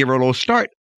school and to give her a little start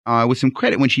with some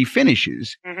credit when she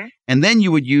finishes. And then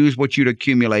you would use what you'd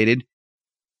accumulated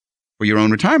for your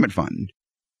own retirement fund.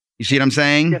 You see what I'm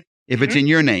saying? Yes. If it's in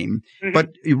your name.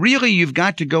 But really, you've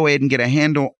got to go ahead and get a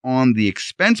handle on the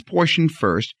expense portion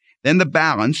first, then the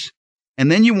balance, and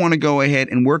then you want to go ahead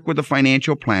and work with a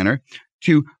financial planner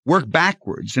to work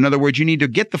backwards. In other words, you need to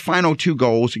get the final two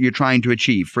goals that you're trying to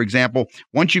achieve. For example,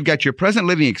 once you've got your present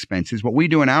living expenses, what we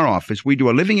do in our office, we do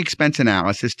a living expense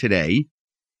analysis today.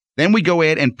 Then we go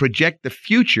ahead and project the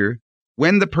future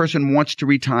when the person wants to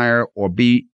retire or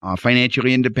be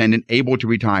financially independent, able to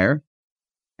retire,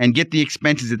 and get the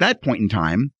expenses at that point in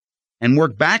time and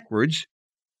work backwards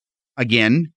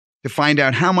again to find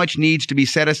out how much needs to be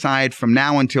set aside from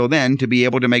now until then to be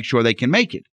able to make sure they can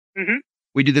make it.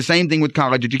 We do the same thing with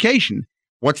college education.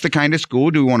 What's the kind of school?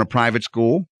 Do we want a private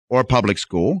school or a public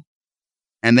school?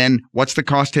 And then what's the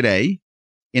cost today?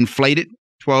 Inflate it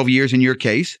 12 years in your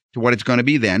case to what it's going to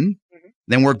be then.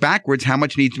 Then work backwards. How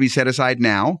much needs to be set aside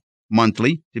now,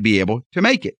 monthly, to be able to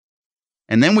make it?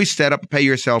 And then we set up a pay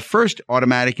yourself first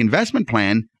automatic investment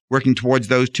plan working towards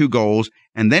those two goals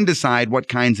and then decide what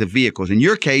kinds of vehicles. In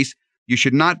your case, you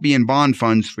should not be in bond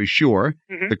funds for sure.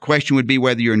 The question would be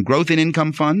whether you're in growth and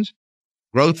income funds,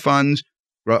 growth funds,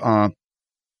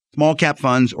 small cap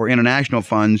funds, or international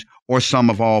funds, or some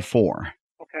of all four.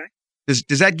 Okay.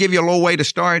 Does that give you a little way to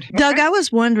start? Doug, I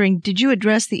was wondering, did you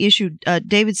address the issue?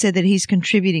 David said that he's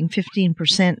contributing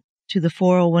 15% to the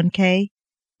 401k.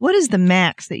 What is the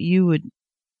max that you would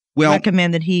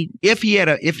recommend that he? If he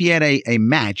had a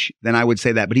match, then I would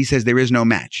say that. But he says there is no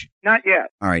match. Not yet.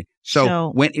 All right.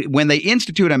 So when they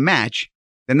institute a match,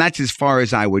 then that's as far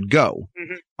as I would go.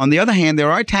 On the other hand,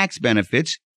 there are tax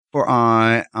benefits for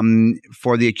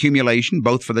the accumulation,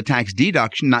 both for the tax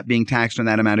deduction, not being taxed on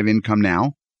that amount of income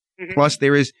now. Plus,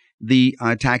 there is the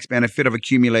tax benefit of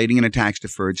accumulating in a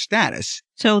tax-deferred status.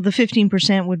 So the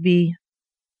 15% would be.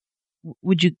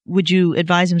 Would you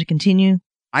advise him to continue?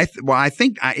 I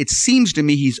think it seems to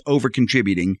me he's over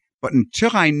contributing, but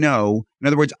until I know, in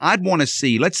other words, I'd want to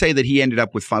see. Let's say that he ended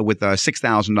up with a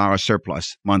 $6,000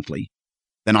 surplus monthly.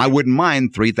 Then I wouldn't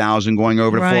mind $3,000 going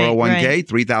over to 401k,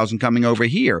 $3,000 coming over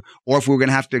here. Or if we're going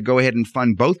to have to go ahead and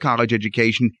fund both college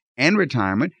education and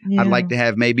retirement, I'd like to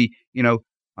have maybe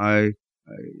 2,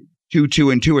 2,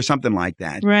 and 2 or something like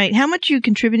that. Right. How much are you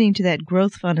contributing to that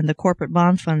growth fund and the corporate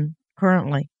bond fund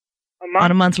currently? On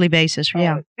a monthly basis,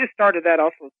 Just started that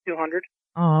off with 200.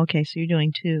 Oh, okay. So you're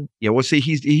doing 2. Yeah, well, see,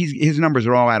 his numbers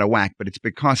are all out of whack, but it's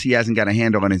because he hasn't got a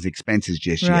handle on his expenses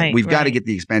just yet. We've got to get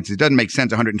the expenses. It doesn't make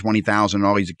sense, $120,000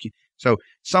 all these. So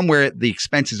somewhere the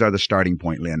expenses are the starting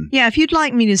point, Lynn. Yeah, if you'd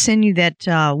like me to send you that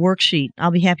worksheet,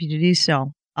 I'll be happy to do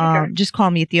so. Just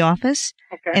call me at the office.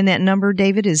 Okay. And that number,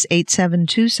 David, is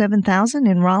 872-7000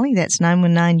 in Raleigh. That's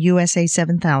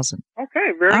 919-USA-7000.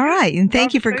 Okay, very good. All right, and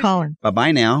thank you for calling.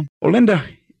 Bye-bye now. Well, Linda,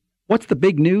 what's the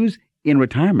big news in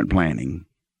retirement planning?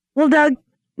 Well, Doug,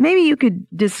 maybe you could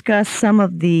discuss some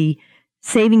of the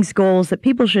savings goals that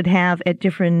people should have at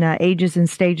different ages and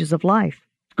stages of life.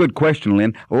 Good question,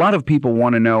 Lynn. A lot of people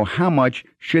want to know how much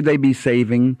should they be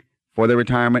saving for their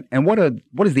retirement, and what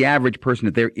is the average person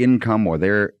at their income or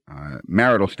their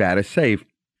marital status save?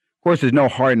 Of course, there's no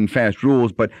hard and fast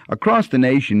rules, but across the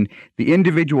nation, the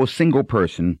individual single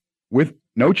person with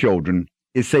no children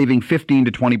is saving 15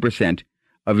 to 20%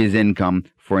 of his income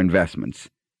for investments.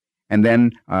 And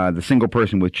then the single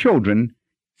person with children,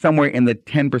 somewhere in the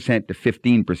 10% to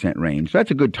 15% range. So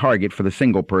that's a good target for the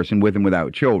single person with and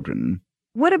without children.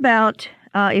 What about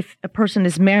if a person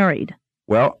is married?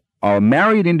 Well, a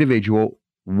married individual,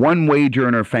 one wage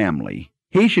earner family,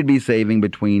 he should be saving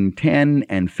between 10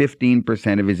 and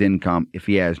 15% of his income if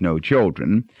he has no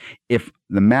children. If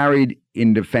the married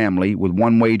family with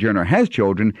one wage earner has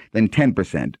children, then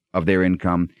 10% of their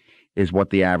income is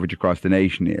what the average across the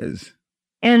nation is.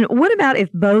 And what about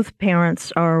if both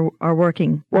parents are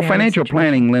working? Well, financial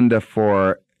planning, Linda,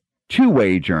 for two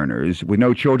wage earners with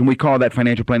no children, we call that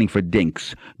financial planning for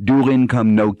DINKs, dual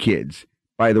income, no kids.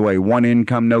 By the way, one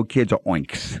income, no kids are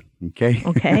oinks. Okay?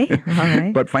 Okay. All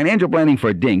right. But financial planning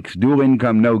for DINKs, dual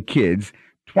income, no kids,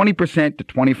 20% to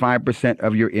 25%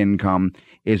 of your income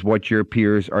is what your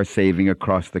peers are saving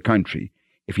across the country.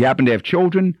 If you happen to have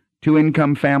children,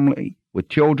 two-income family with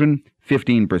children,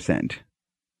 15%.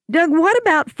 Doug, what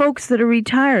about folks that are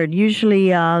retired? Usually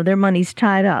their money's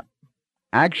tied up.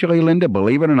 Actually, Linda,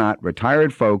 believe it or not,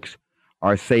 retired folks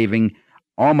are saving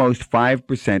almost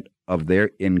 5% of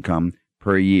their income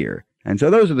per year. And so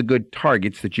those are the good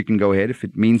targets that you can go ahead. If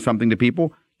it means something to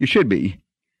people, you should be.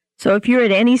 So if you're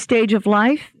at any stage of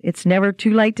life, it's never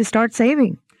too late to start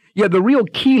saving. Yeah, the real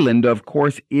key, Linda, of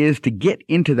course, is to get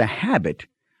into the habit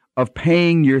of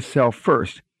paying yourself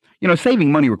first. You know,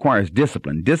 saving money requires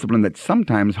discipline that's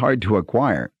sometimes hard to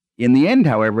acquire. In the end,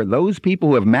 however, those people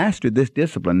who have mastered this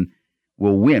discipline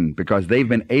will win because they've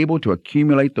been able to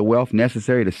accumulate the wealth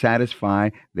necessary to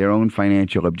satisfy their own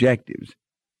financial objectives.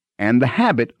 And the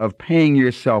habit of paying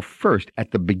yourself first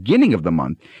at the beginning of the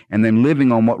month and then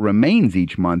living on what remains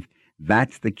each month,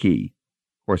 that's the key.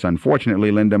 Of course,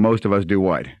 unfortunately, Linda, most of us do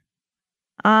what?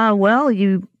 Well,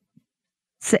 you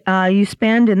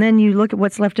spend and then you look at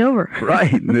what's left over.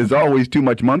 Right. There's always too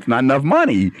much month, not enough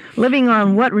money. Living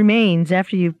on what remains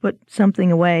after you've put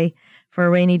something away for a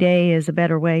rainy day is a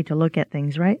better way to look at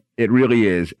things, right? It really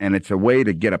is. And it's a way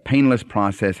to get a painless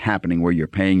process happening where you're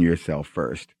paying yourself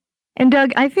first. And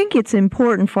Doug, I think it's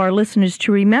important for our listeners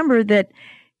to remember that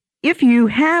if you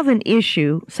have an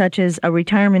issue, such as a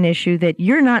retirement issue that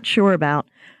you're not sure about,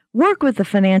 work with a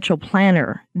financial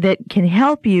planner that can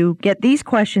help you get these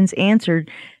questions answered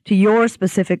to your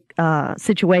specific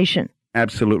situation.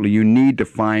 Absolutely. You need to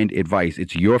find advice.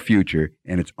 It's your future,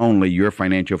 and it's only your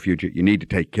financial future. You need to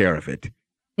take care of it.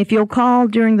 If you'll call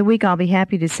during the week, I'll be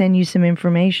happy to send you some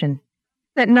information.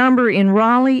 That number in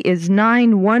Raleigh is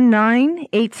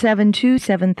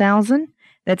 919-872-7000.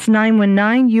 That's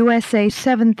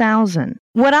 919-USA-7000.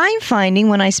 What I'm finding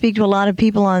when I speak to a lot of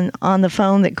people on the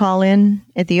phone that call in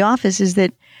at the office is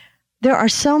that there are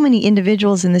so many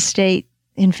individuals in the state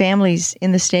and families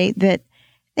in the state that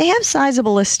they have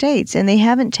sizable estates and they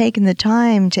haven't taken the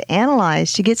time to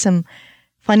analyze, to get some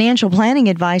financial planning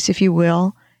advice, if you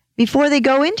will, before they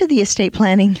go into the estate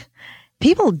planning.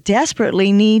 People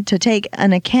desperately need to take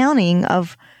an accounting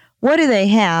of what do they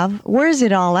have, where is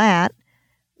it all at,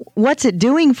 what's it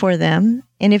doing for them,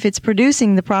 and if it's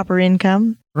producing the proper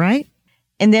income, right?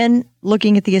 And then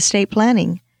looking at the estate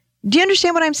planning. Do you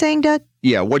understand what I'm saying, Doug?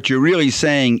 Yeah, what you're really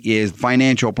saying is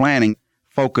financial planning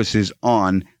focuses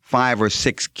on 5 or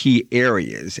 6 key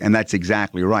areas, and that's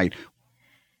exactly right.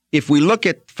 If we look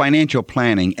at financial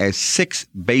planning as 6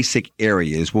 basic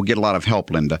areas, we'll get a lot of help,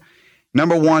 Linda.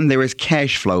 Number 1, there is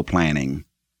cash flow planning.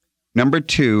 Number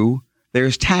 2,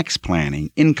 there's tax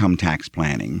planning, income tax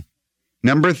planning.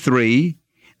 Number 3,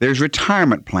 there's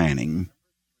retirement planning.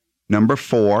 Number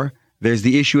 4, there's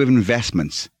the issue of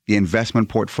investments, the investment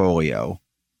portfolio.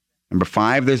 Number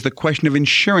 5, there's the question of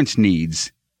insurance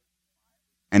needs.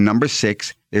 And number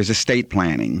 6, there's estate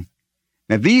planning.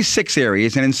 Now, these 6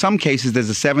 areas, and in some cases there's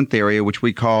a 7th area, which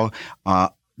we call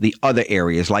the other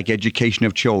areas, like education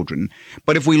of children.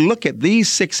 But if we look at these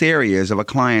 6 areas of a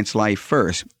client's life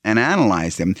first and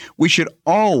analyze them, we should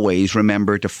always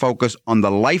remember to focus on the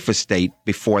life estate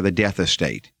before the death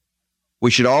estate.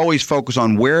 We should always focus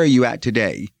on where are you at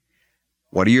today?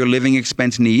 What are your living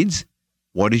expense needs?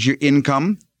 What is your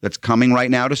income that's coming right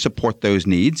now to support those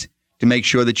needs? To make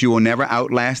sure that you will never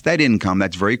outlast that income.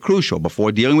 That's very crucial.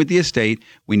 Before dealing with the estate,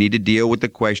 we need to deal with the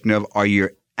question of, are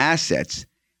your assets,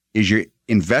 is your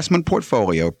investment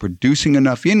portfolio producing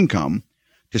enough income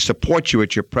to support you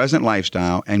at your present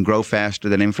lifestyle and grow faster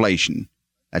than inflation?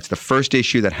 That's the first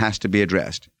issue that has to be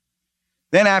addressed.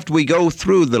 Then after we go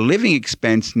through the living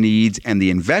expense needs and the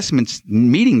investments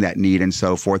meeting that need and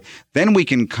so forth, then we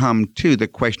can come to the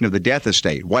question of the death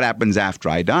estate. What happens after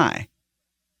I die?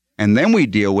 And then we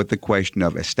deal with the question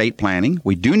of estate planning.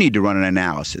 We do need to run an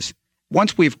analysis.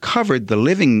 Once we've covered the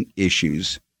living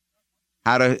issues,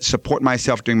 how to support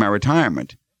myself during my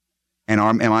retirement, and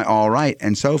am I all right,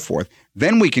 and so forth,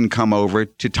 then we can come over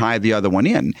to tie the other one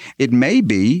in. It may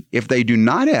be if they do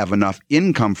not have enough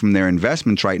income from their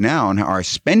investments right now and are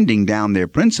spending down their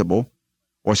principal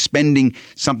or spending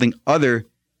something other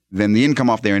than the income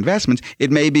off their investments,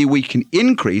 it may be we can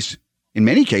increase. In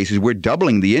many cases, we're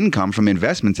doubling the income from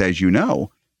investments, as you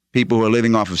know, people who are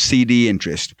living off of CD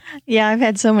interest. Yeah, I've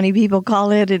had so many people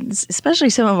call in, and especially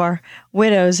some of our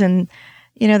widows, and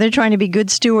they're trying to be good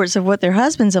stewards of what their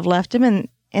husbands have left them, and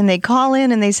they call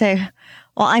in and they say,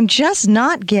 well, I'm just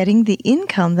not getting the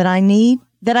income that I need,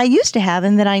 that I used to have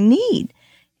and that I need.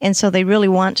 And so they really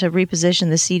want to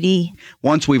reposition the CD.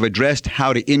 Once we've addressed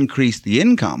how to increase the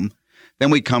income,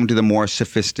 then we come to the more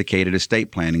sophisticated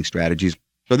estate planning strategies.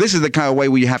 So this is the kind of way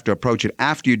we have to approach it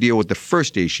after you deal with the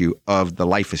first issue of the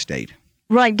life estate.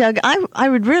 Right, Doug. I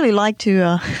would really like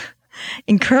to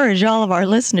encourage all of our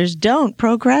listeners, don't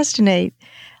procrastinate.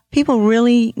 People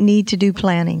really need to do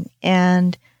planning,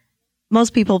 and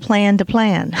most people plan to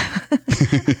plan.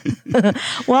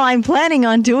 Well, I'm planning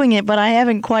on doing it, but I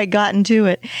haven't quite gotten to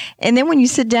it. And then when you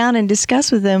sit down and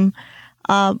discuss with them,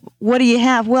 what do you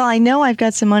have? Well, I know I've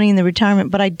got some money in the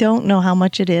retirement, but I don't know how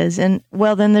much it is. And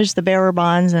well, then there's the bearer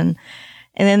bonds, and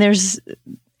then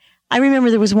I remember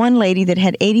there was one lady that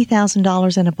had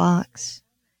 $80,000 in a box,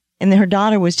 and her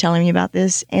daughter was telling me about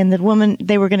this, and the woman,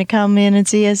 they were going to come in and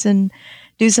see us and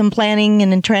do some planning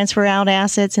and then transfer out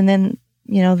assets, and then,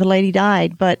 the lady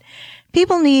died. But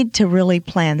people need to really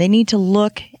plan. They need to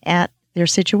look at their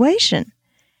situation.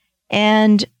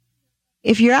 And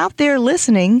if you're out there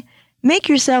listening, make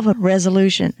yourself a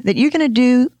resolution that you're going to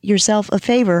do yourself a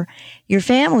favor, your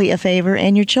family a favor,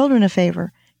 and your children a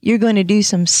favor. You're going to do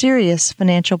some serious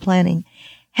financial planning.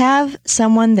 Have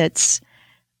someone that's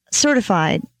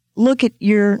certified look at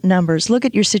your numbers, look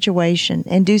at your situation,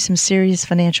 and do some serious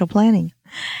financial planning.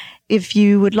 If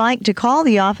you would like to call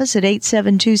the office at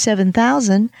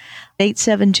 872-7000,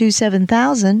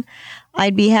 872-7000,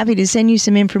 I'd be happy to send you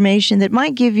some information that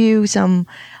might give you some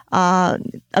a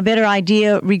better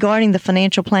idea regarding the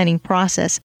financial planning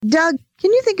process. Doug,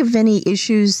 can you think of any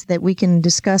issues that we can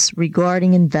discuss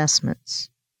regarding investments?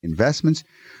 Investments?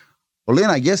 Well, Lynn,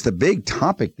 I guess the big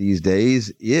topic these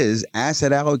days is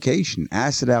asset allocation.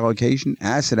 Asset allocation,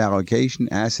 asset allocation,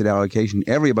 asset allocation.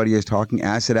 Everybody is talking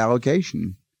asset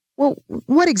allocation. Well,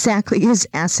 what exactly is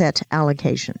asset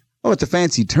allocation? Oh, it's a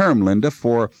fancy term, Linda,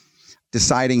 for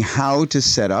deciding how to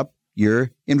set up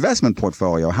your investment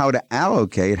portfolio, how to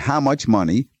allocate how much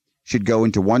money should go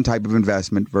into one type of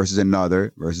investment versus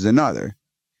another.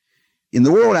 In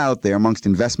the world out there, amongst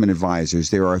investment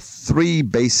advisors, there are three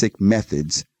basic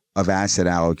methods of asset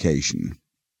allocation.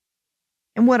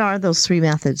 And what are those three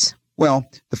methods? Well,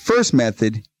 the first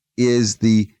method is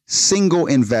the single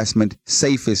investment,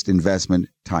 safest investment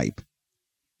type.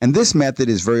 And this method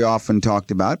is very often talked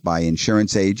about by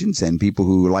insurance agents and people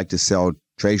who like to sell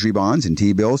treasury bonds and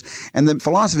T-bills. And the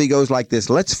philosophy goes like this: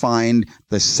 let's find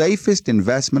the safest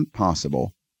investment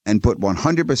possible and put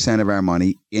 100% of our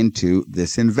money into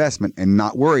this investment and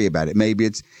not worry about it. Maybe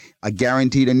it's a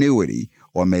guaranteed annuity,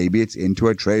 or maybe it's into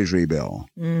a treasury bill.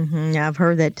 Mm-hmm. I've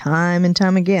heard that time and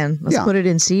time again. Let's put it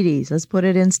in CDs. Let's put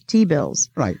it in T-bills.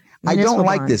 Right. I don't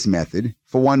like this method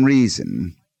for one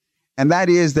reason, and that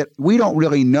is that we don't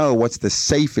really know what's the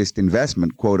safest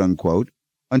investment, quote unquote,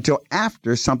 until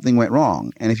after something went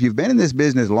wrong. And if you've been in this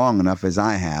business long enough, as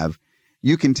I have,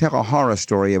 you can tell a horror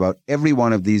story about every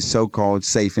one of these so-called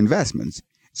safe investments.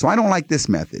 So I don't like this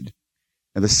method.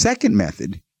 Now, the second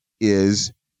method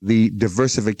is the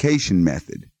diversification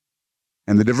method.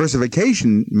 And the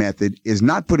diversification method is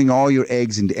not putting all your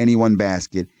eggs into any one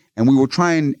basket, and we will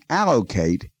try and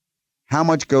allocate how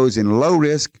much goes in low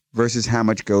risk versus how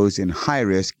much goes in high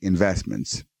risk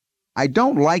investments. I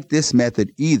don't like this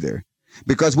method either,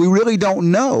 because we really don't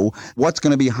know what's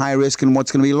going to be high risk and what's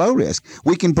going to be low risk.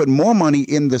 We can put more money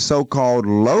in the so-called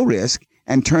low risk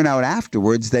and turn out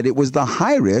afterwards that it was the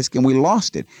high risk and we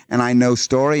lost it. And I know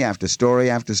story after story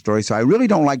after story. So I really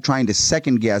don't like trying to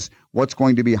second guess what's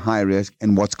going to be high risk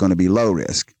and what's going to be low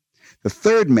risk. The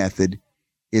third method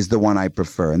is the one I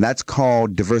prefer, and that's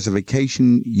called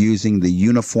diversification using the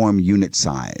uniform unit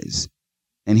size.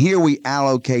 And here we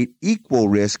allocate equal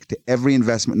risk to every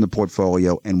investment in the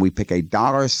portfolio, and we pick a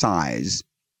dollar size,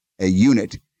 a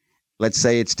unit. Let's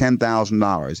say it's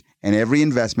 $10,000, and every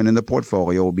investment in the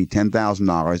portfolio will be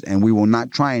 $10,000, and we will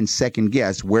not try and second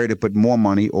guess where to put more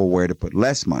money or where to put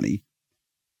less money.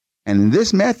 And in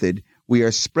this method, we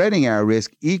are spreading our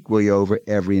risk equally over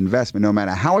every investment. No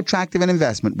matter how attractive an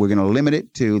investment, we're going to limit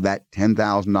it to that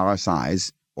 $10,000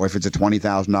 size, or if it's a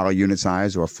 $20,000 unit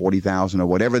size or $40,000 or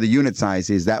whatever the unit size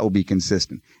is, that will be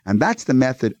consistent. And that's the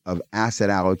method of asset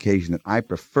allocation that I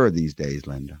prefer these days,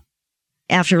 Linda.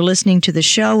 After listening to the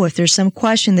show, if there's some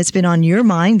question that's been on your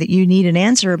mind that you need an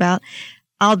answer about,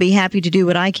 I'll be happy to do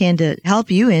what I can to help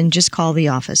you, and just call the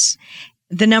office.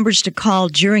 The numbers to call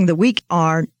during the week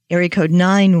are area code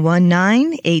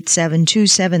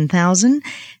 919-872-7000.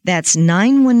 That's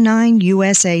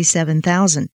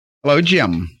 919-USA-7000. Hello,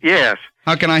 Jim. Yes.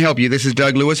 How can I help you? This is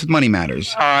Doug Lewis with Money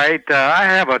Matters. All right. I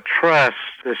have a trust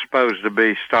that's supposed to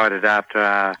be started after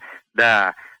I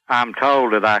die. I'm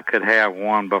told that I could have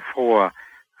one before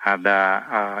I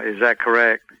die. Is that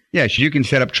correct? Yes, you can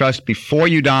set up trust before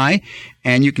you die,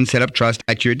 and you can set up trust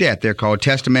at your death. They're called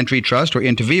testamentary trust or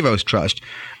inter vivos trust.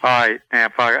 All right. Now,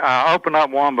 if I open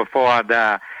up one before I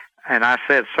die, and I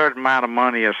set a certain amount of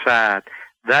money aside,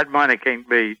 that money can't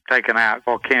be taken out,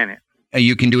 or can it?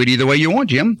 You can do it either way you want,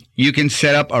 Jim. You can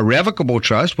set up a revocable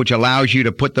trust, which allows you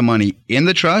to put the money in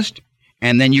the trust,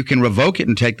 and then you can revoke it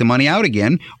and take the money out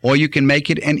again, or you can make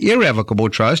it an irrevocable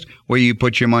trust where you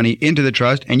put your money into the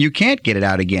trust and you can't get it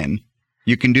out again.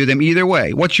 You can do them either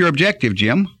way. What's your objective,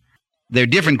 Jim? There are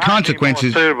different consequences.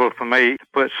 It's more suitable for me to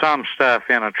put some stuff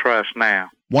in a trust now.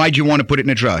 Why'd you want to put it in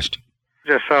a trust?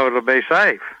 Just so it'll be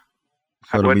safe.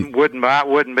 So I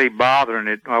wouldn't be bothering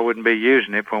it. I wouldn't be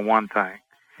using it for one thing.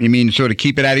 You mean sort of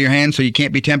keep it out of your hands so you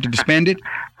can't be tempted to spend it?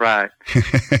 Right.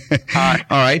 All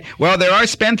right. Well, there are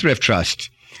spendthrift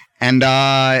trusts, and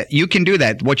you can do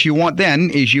that. What you want then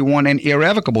is you want an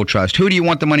irrevocable trust. Who do you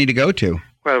want the money to go to?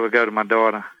 Well, it would go to my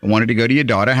daughter. I want it to go to your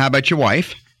daughter. How about your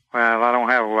wife? Well, I don't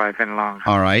have a wife any longer.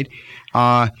 All right.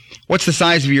 What's the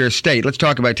size of your estate? Let's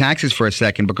talk about taxes for a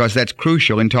second, because that's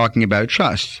crucial in talking about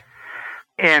trusts.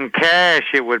 In cash,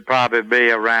 it would probably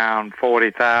be around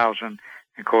 $40,000.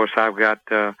 Of course, I've got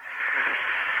about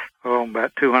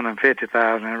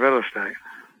 $250,000 in real estate.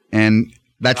 And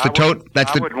that's the total. I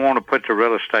wouldn't want to put the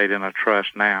real estate in a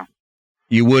trust now.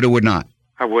 You would or would not?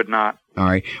 I would not. All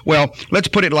right. Well, let's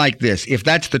put it like this: if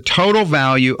that's the total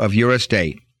value of your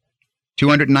estate,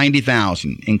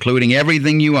 $290,000, including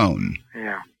everything you own.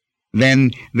 Yeah. Then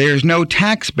there's no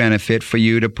tax benefit for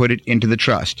you to put it into the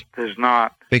trust. There's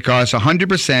not. Because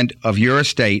 100% of your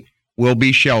estate will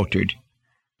be sheltered.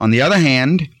 On the other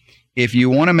hand, if you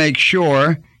want to make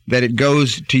sure that it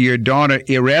goes to your daughter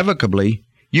irrevocably,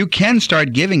 you can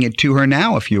start giving it to her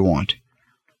now if you want.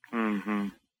 Mm-hmm.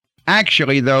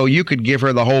 Actually, though, you could give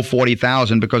her the whole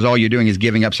 $40,000 because all you're doing is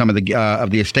giving up some of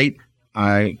the estate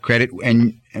credit,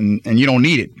 and you don't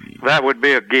need it. That would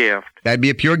be a gift. That'd be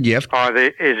a pure gift.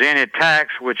 Is any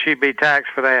tax? Would she be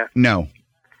taxed for that? No.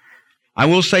 I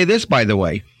will say this, by the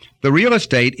way. The real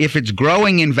estate, if it's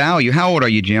growing in value, how old are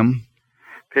you, Jim?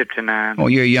 59. Oh,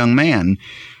 you're a young man.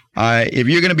 If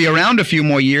you're going to be around a few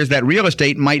more years, that real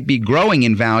estate might be growing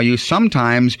in value.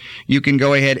 Sometimes you can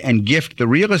go ahead and gift the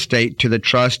real estate to the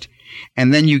trust,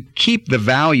 and then you keep the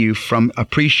value from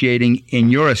appreciating in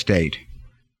your estate.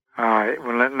 All right.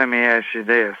 Well, let me ask you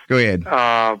this. Go ahead.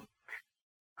 I've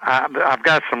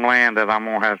got some land that I'm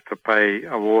going to have to pay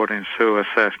a water and sewer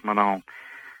assessment on.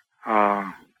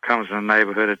 Comes in the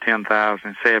neighborhood of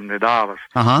 $10,070.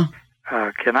 Uh-huh.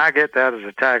 Can I get that as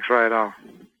a tax write-off?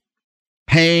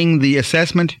 Paying the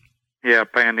assessment? Yeah,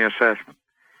 paying the assessment.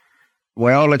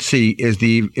 Well, let's see. Is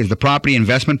the property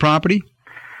investment property?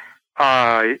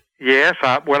 Yes.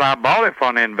 I bought it for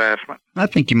an investment. I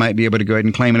think you might be able to go ahead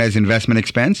and claim it as investment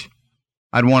expense.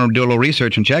 I'd want to do a little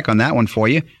research and check on that one for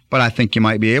you, but I think you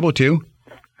might be able to.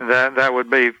 That would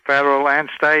be federal and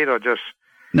state, or just...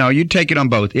 No, you'd take it on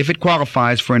both. If it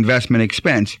qualifies for investment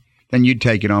expense, then you'd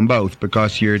take it on both,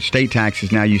 because your state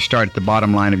taxes now, you start at the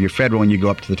bottom line of your federal and you go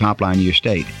up to the top line of your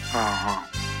state. Uh-huh.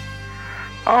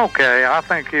 Okay, I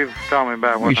think you've told me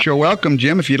about what... You're sure welcome,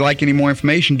 Jim. If you'd like any more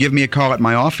information, give me a call at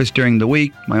my office during the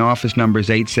week. My office number is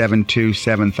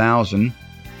 872-7000,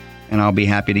 and I'll be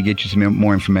happy to get you some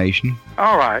more information.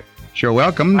 All right. Sure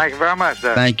welcome. Thank you very much,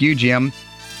 Doug. Thank you, Jim.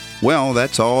 Well,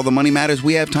 that's all the Money Matters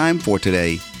we have time for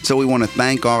today. So we want to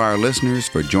thank all our listeners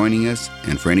for joining us.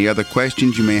 And for any other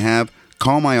questions you may have,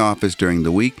 call my office during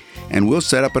the week, and we'll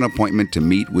set up an appointment to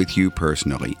meet with you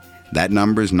personally. That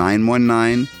number is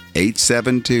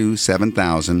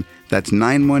 919-872-7000. That's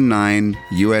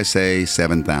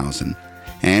 919-USA-7000.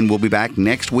 And we'll be back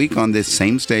next week on this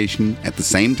same station at the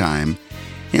same time.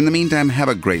 In the meantime, have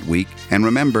a great week. And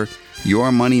remember,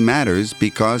 your money matters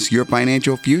because your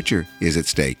financial future is at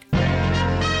stake.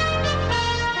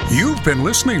 You've been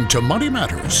listening to Money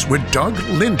Matters with Doug,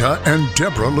 Linda, and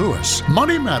Deborah Lewis.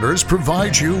 Money Matters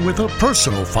provides you with a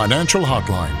personal financial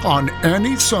hotline on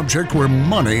any subject where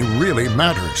money really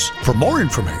matters. For more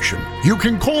information, you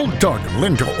can call Doug,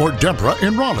 Linda, or Deborah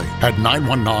in Raleigh at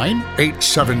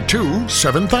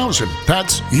 919-872-7000.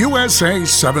 That's USA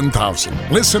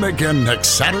 7000. Listen again next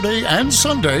Saturday and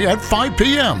Sunday at 5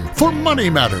 p.m. for Money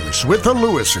Matters with the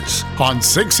Lewises on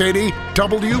 680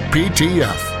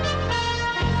 WPTF.